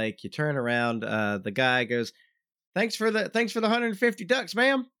Grand Lake. You turn around. The guy goes, "Thanks for the 150 ducks,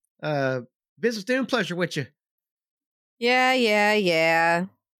 ma'am. Business doing, pleasure with you." Yeah.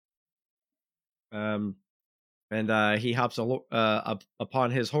 And he hops up upon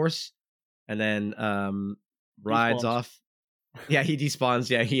his horse, and then rides off. Yeah, he despawns.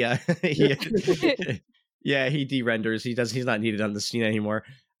 Yeah, he de-renders. He's not needed on the scene anymore.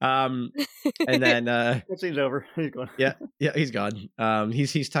 And then that scene's over. He's gone. Yeah, he's gone.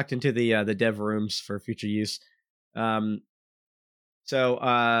 He's tucked into the dev rooms for future use. So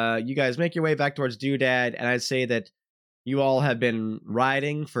you guys make your way back towards Doodad, and I'd say that you all have been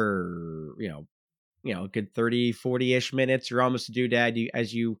riding for a good 30, 40-ish minutes. You're almost to Doodad.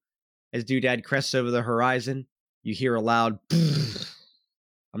 As Doodad crests over the horizon, you hear a loud,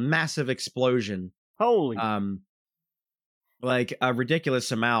 a massive explosion. Holy! Like a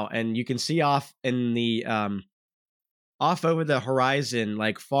ridiculous amount, and you can see off in the off over the horizon,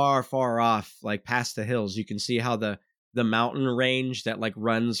 like far, far off, like past the hills. You can see how the the mountain range that like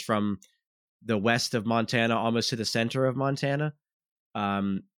runs from the west of Montana almost to the center of Montana.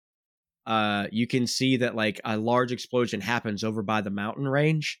 You can see that like a large explosion happens over by the mountain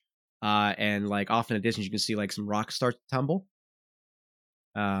range, and like off in the distance you can see like some rocks start to tumble.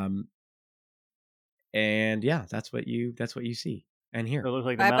 And yeah, that's what you see and hear. It looks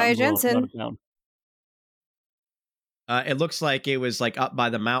like the Bye bye, mountain blew up Jensen. out of town. It looks like it was like up by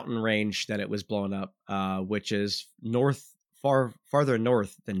the mountain range that it was blown up, which is farther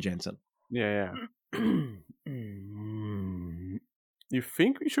north than Jensen. Yeah. You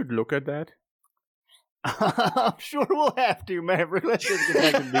think we should look at that? I'm sure we'll have to, Maverick. Let's just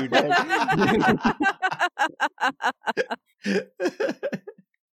get back to Dude.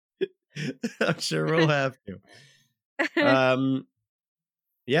 I'm sure we'll have to.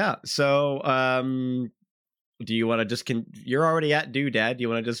 Yeah. So, do you want to just you're already at Doodad. Do you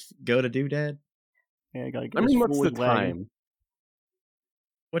want to just go to Doodad? Yeah, I gotta get I mean, this what's the forward wagon. time?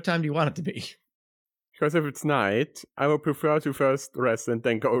 What time do you want it to be? Because if it's night, I would prefer to first rest and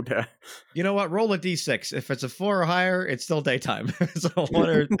then go there. You know what? Roll a d6. If it's a 4 or higher, it's still daytime. If it's a 1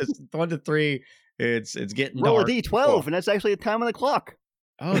 or it's 1 to 3, it's getting Roll dark. a d12, and that's actually the time on the clock.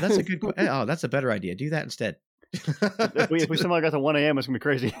 Oh, that's a good. Oh, that's a better idea. Do that instead. If we somehow got to 1 a.m., it's gonna be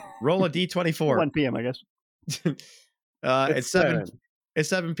crazy. Roll a d24. 1 p.m., I guess. It's 7. It's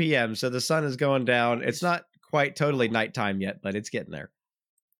 7 p.m. So the sun is going down. It's not quite totally nighttime yet, but it's getting there.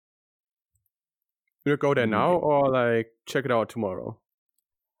 We'll go there now or like check it out tomorrow?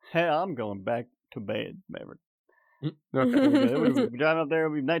 Hey, I'm going back to bed, Maverick. Okay. We're driving up there.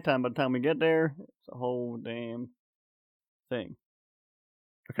 It'll be nighttime by the time we get there. It's a whole damn thing.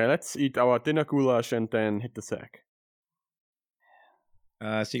 Okay, let's eat our dinner goulash and then hit the sack.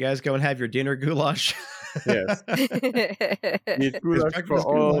 So you guys go and have your dinner goulash. Yes. Eat goulash for breakfast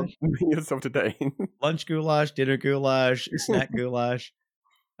all goulash. meals of the day. Lunch goulash, dinner goulash, snack goulash.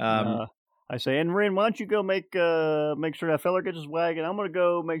 I say, and Ryn, why don't you go make sure that fella gets his wagon? I'm gonna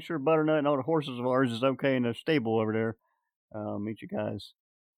go make sure Butternut and all the horses of ours is okay in the stable over there. Meet you guys.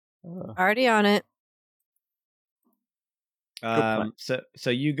 Already on it. So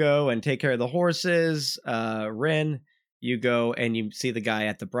you go and take care of the horses. Ryn, you go and you see the guy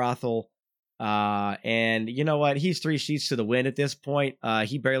at the brothel. And you know what? He's 3 sheets to the wind at this point.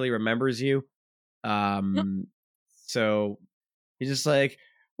 He barely remembers you. So he's just like,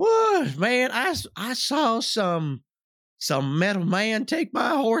 "What, man? I saw some metal man take my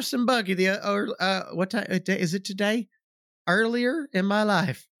horse and buggy what time is it today? Earlier in my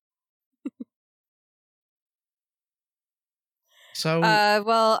life." So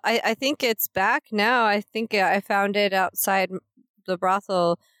well, I think it's back now. I think I found it outside the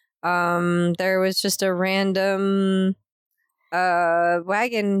brothel. There was just a random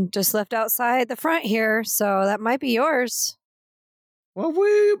wagon just left outside the front here, so that might be yours. well,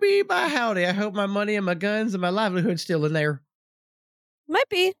 will be by howdy. I hope my money and my guns and my livelihood's still in there. Might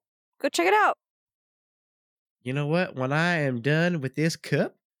be. Go check it out. You know what? When I am done with this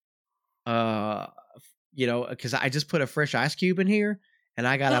cup, because I just put a fresh ice cube in here, and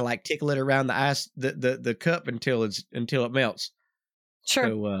I gotta like tickle it around the ice, the cup until it melts. Sure.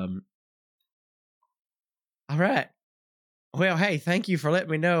 So, all right. Well, hey, thank you for letting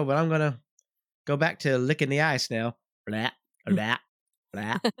me know, but I'm gonna go back to licking the ice now. Blah, blah,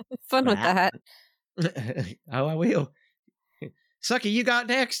 blah. Fun with that. Oh, I will. Sucky, you got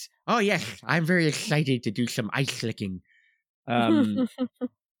next? Oh, yes. I'm very excited to do some ice licking. Let's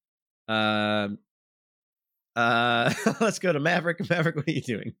go to Maverick. Maverick, what are you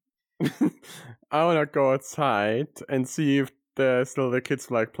doing? I wanna go outside and see if there's still the kids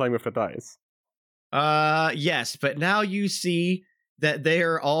like playing with the dice. Yes, but now you see that they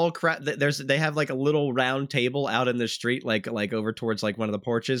are all they have like a little round table out in the street, like over towards like one of the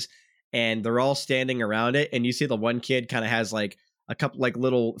porches, and they're all standing around it, and you see the one kid kind of has like a couple like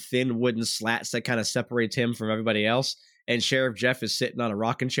little thin wooden slats that kind of separates him from everybody else, and Sheriff Jeff is sitting on a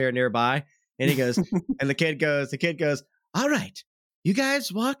rocking chair nearby, and he goes, and the kid goes, "All right, you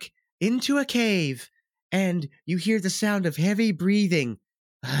guys walk into a cave, and you hear the sound of heavy breathing."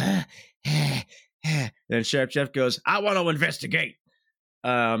 Then Sheriff Jeff goes, "I want to investigate."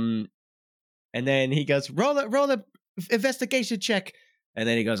 And then he goes, roll the investigation check. And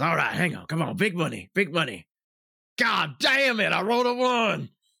then he goes, "All right, hang on, come on, big money. God damn it, I rolled a 1.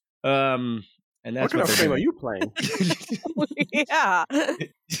 And that's what kind of game are you playing? Yeah.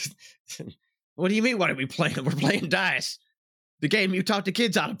 What do you mean? What are we playing? We're playing dice. The game you taught the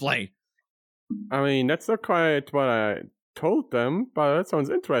kids how to play. I mean, that's not quite what I told them, but that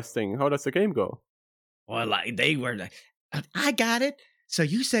sounds interesting. How does the game go? Well, like they were like, "I got it. so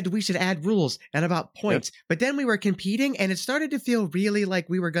you said we should add rules and about points, but then we were competing and it started to feel really like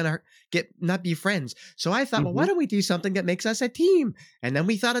we were going to not be friends. So I thought, well, why don't we do something that makes us a team? And then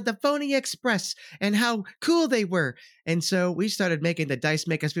we thought of the Phony Express and how cool they were. And so we started making the dice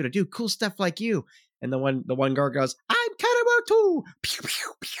make us be able to do cool stuff like you. And the one girl goes, I'm terrible too. Pew,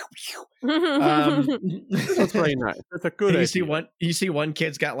 pew, pew, pew. That's very nice. That's a good idea. You see one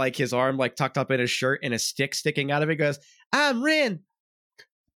kid's got like his arm like tucked up in his shirt and a stick sticking out of it. Goes, I'm Ryn.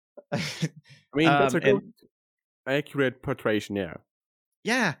 I mean, that's a good, accurate portrayal. Yeah.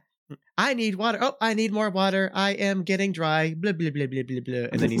 Yeah. I need water. Oh, I need more water. I am getting dry. Blah, blah, blah, blah, blah, blah.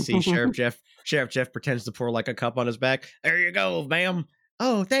 And then you see Sheriff Jeff. Sheriff Jeff pretends to pour like a cup on his back. There you go, ma'am.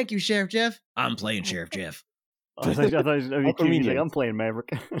 Oh, thank you, Sheriff Jeff. I'm playing Sheriff Jeff. I thought it was like, I'm playing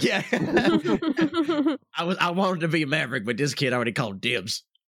Maverick. Yeah. I wanted to be Maverick, but this kid already called dibs.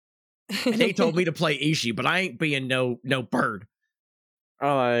 And they told me to play Ishi, but I ain't being no bird.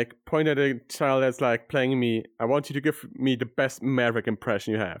 I like point at a child that's like playing me. I want you to give me the best Maverick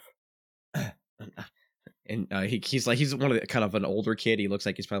impression you have. And he's one of the kind of an older kid. He looks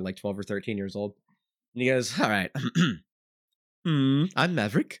like he's probably like 12 or 13 years old. And he goes, all right. I'm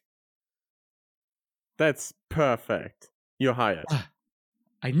Maverick. That's perfect. You're hired.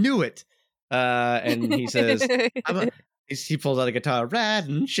 I knew it. And he says, he pulls out a guitar,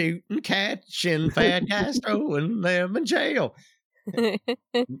 riding, shooting, catching, fat guys throwing them in jail.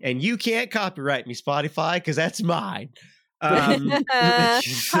 And you can't copyright me, Spotify, because that's mine. So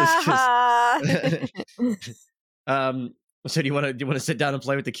do you want to sit down and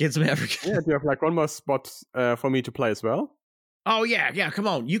play with the kids, Maverick? Yeah, do you have like one more spot for me to play as well? Oh yeah, come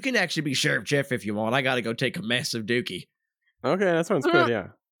on. You can actually be Sheriff Jeff if you want. I gotta go take a massive dookie. Okay, that sounds good, yeah.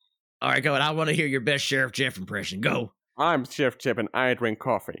 All right, go ahead. I want to hear your best Sheriff Jeff impression. Go. I'm Sheriff Jeff and I drink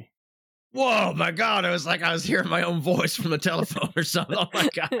coffee. Whoa, my God. It was like I was hearing my own voice from the telephone or something. Oh my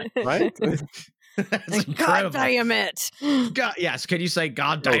God. Right? That's incredible. God damn it. God, yes, can you say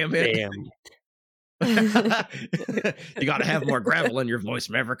God damn it? You gotta have more gravel in your voice,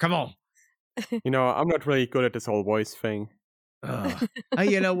 Maverick. Come on. You know, I'm not really good at this whole voice thing.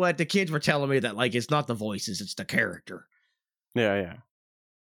 You know what? The kids were telling me that like it's not the voices, it's the character. Yeah.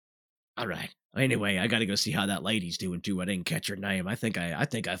 All right. Anyway, I gotta go see how that lady's doing too. I didn't catch her name. I think I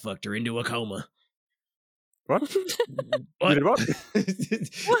fucked her into a coma. What? What? You did what?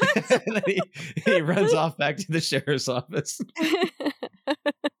 What? he runs off back to the sheriff's office.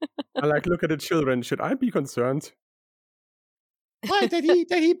 I like look at the children. Should I be concerned? What? Did he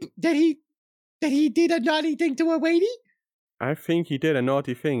did a naughty thing to a lady? I think he did a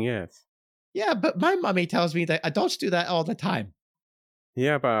naughty thing, yes. Yeah, but my mommy tells me that adults do that all the time.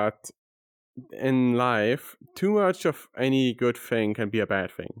 Yeah, but in life, too much of any good thing can be a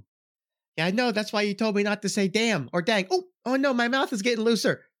bad thing. Yeah, I know. That's why you told me not to say damn or dang. Oh no, my mouth is getting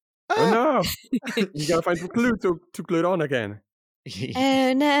looser. Oh no! You gotta find the glue to glue it on again.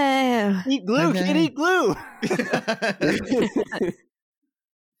 Oh no! Eat glue, kid, eat glue!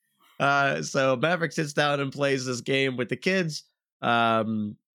 So Maverick sits down and plays this game with the kids.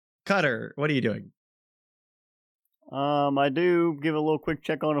 Cutter, what are you doing? I do give a little quick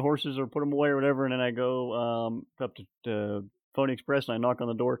check on the horses or put them away or whatever, and then I go up to Phony Express and I knock on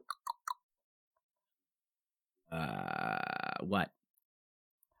the door. What?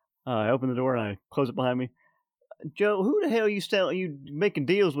 I open the door and I close it behind me. Joe, who the hell you making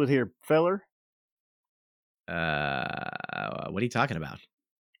deals with here, feller? What are you talking about?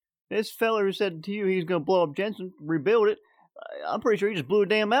 This feller who said to you he's going to blow up Jensen, rebuild it. I'm pretty sure he just blew a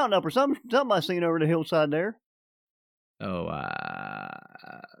damn mountain up or something I seen over the hillside there. Oh,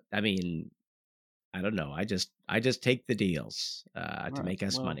 I mean, I don't know. I just take the deals to make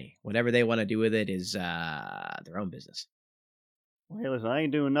us money. Whatever they want to do with it is their own business. Well, hey, listen, I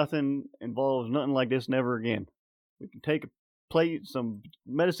ain't doing nothing involves nothing like this never again. We can take some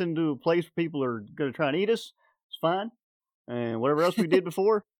medicine to a place where people are going to try and eat us. It's fine. And whatever else we did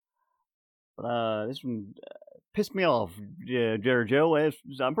before. But this one pissed me off, Jared Joe.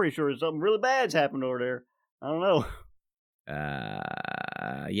 I'm pretty sure something really bad's happened over there. I don't know.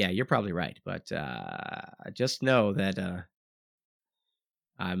 Yeah, you're probably right, but just know that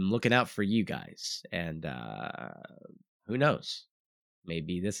I'm looking out for you guys, and who knows?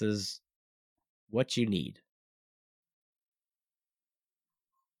 Maybe this is what you need.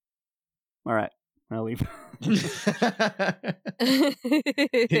 All right, I'll leave.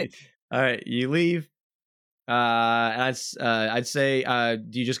 All right, you leave. I'd say,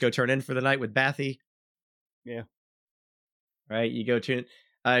 do you just go turn in for the night with Bathy? Yeah. Right, you go to.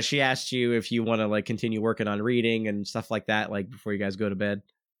 She asked you if you want to like continue working on reading and stuff like that, like before you guys go to bed.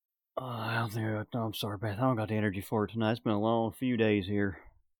 I don't think. No, I'm sorry, Beth. I don't got the energy for it tonight. It's been a long few days here.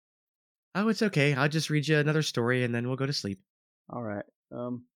 Oh, it's okay. I'll just read you another story and then we'll go to sleep. All right.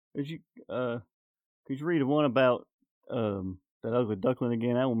 Could you read one about that ugly duckling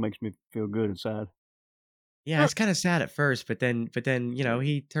again? That one makes me feel good inside. Yeah, it's kind of sad at first, but then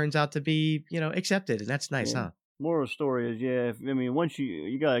he turns out to be accepted, and that's nice, Yeah. huh? Moral of the story is, once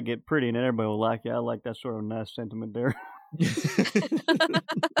you gotta get pretty and then everybody will like you. I like that sort of nice sentiment there. It's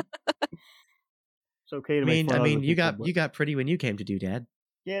okay to make fun of other you people, got pretty when you came to Doodad.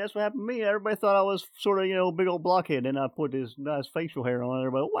 yeah, that's what happened to me. Everybody thought I was sort of, a big old blockhead. Then I put this nice facial hair on.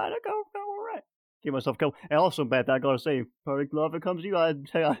 Everybody, wow, that go all right. Give myself a couple. And also, Beth, I gotta say, perfect love, it comes to you. I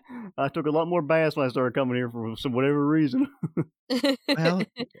took a lot more baths when I started coming here for some whatever reason. Well,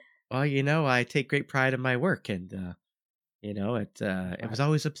 I take great pride in my work, and it was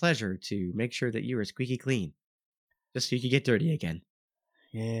always a pleasure to make sure that you were squeaky clean, just so you could get dirty again.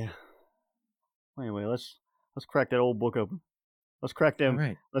 Yeah. Anyway, let's crack that old book open. Let's crack them. All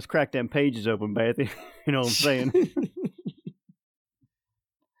right. Let's crack them pages open, Bethy. You know what I'm saying?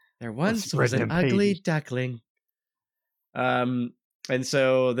 There once was an ugly duckling. And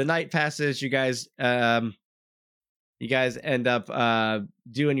so the night passes. You guys end up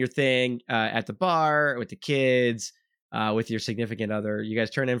doing your thing at the bar with the kids, with your significant other. You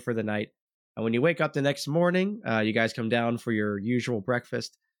guys turn in for the night. And when you wake up the next morning, you guys come down for your usual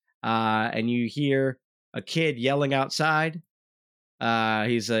breakfast, and you hear a kid yelling outside.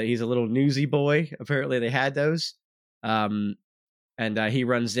 He's a little newsy boy. Apparently they had those. And he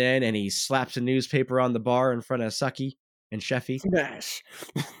runs in and he slaps a newspaper on the bar in front of Sucky and Sheffy. Smash.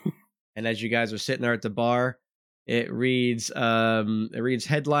 And as you guys are sitting there at the bar, it reads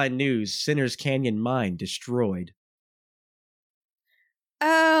headline news: Sinner's Canyon mine destroyed.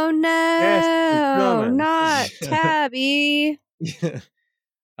 Oh no, Yes, not Tabby.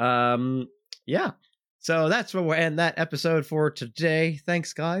 Yeah. So that's where we'll end that episode for today.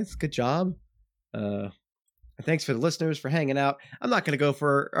 Thanks, guys. Good job. Thanks for the listeners for hanging out. I'm not going to go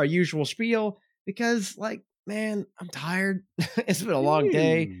for our usual spiel because, man, I'm tired. It's been a long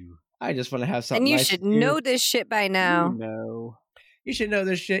day. I just want to have something. And you nice should to do. know this shit by now. You should know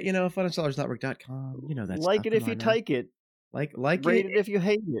this shit. FunandSolersNetwork.com. You know that. Like it if you take it. Like Rate it if you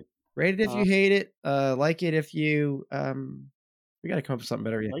hate it. Rate it if you hate it. Like it if you we got to come up with something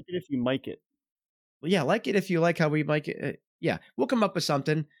better. Like it if you make it. Well, yeah, like it if you like how we make it. Yeah, we'll come up with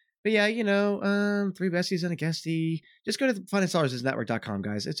something. But yeah, 3 besties and a guestie. Just go to FunandSolersNetwork.com,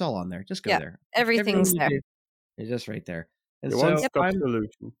 guys. It's all on there. Just go there. Everything's there. It's just right there. And The so one-stop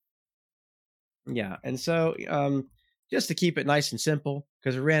solution. Yeah, and so just to keep it nice and simple,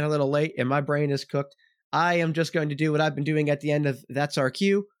 because we ran a little late and my brain is cooked, I am just going to do what I've been doing at the end of That's Our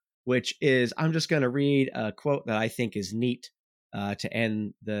Cue, which is I'm just going to read a quote that I think is neat to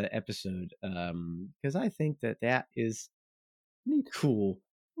end the episode, because I think that is neat. Cool.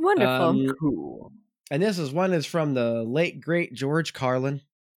 Wonderful. Cool. And this is from the late, great George Carlin.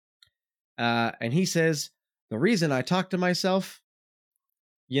 And he says, the reason I talk to myself,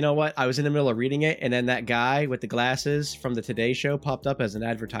 you know what? I was in the middle of reading it, and then that guy with the glasses from the Today Show popped up as an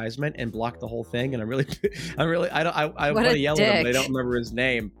advertisement and blocked the whole thing. And I want to yell at him, but I don't remember his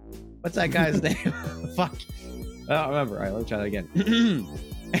name. What's that guy's name? Fuck. I don't remember. All right, let me try that again.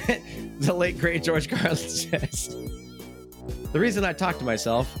 The late, great George Carlin says, the reason I talk to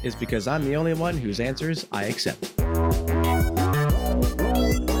myself is because I'm the only one whose answers I accept.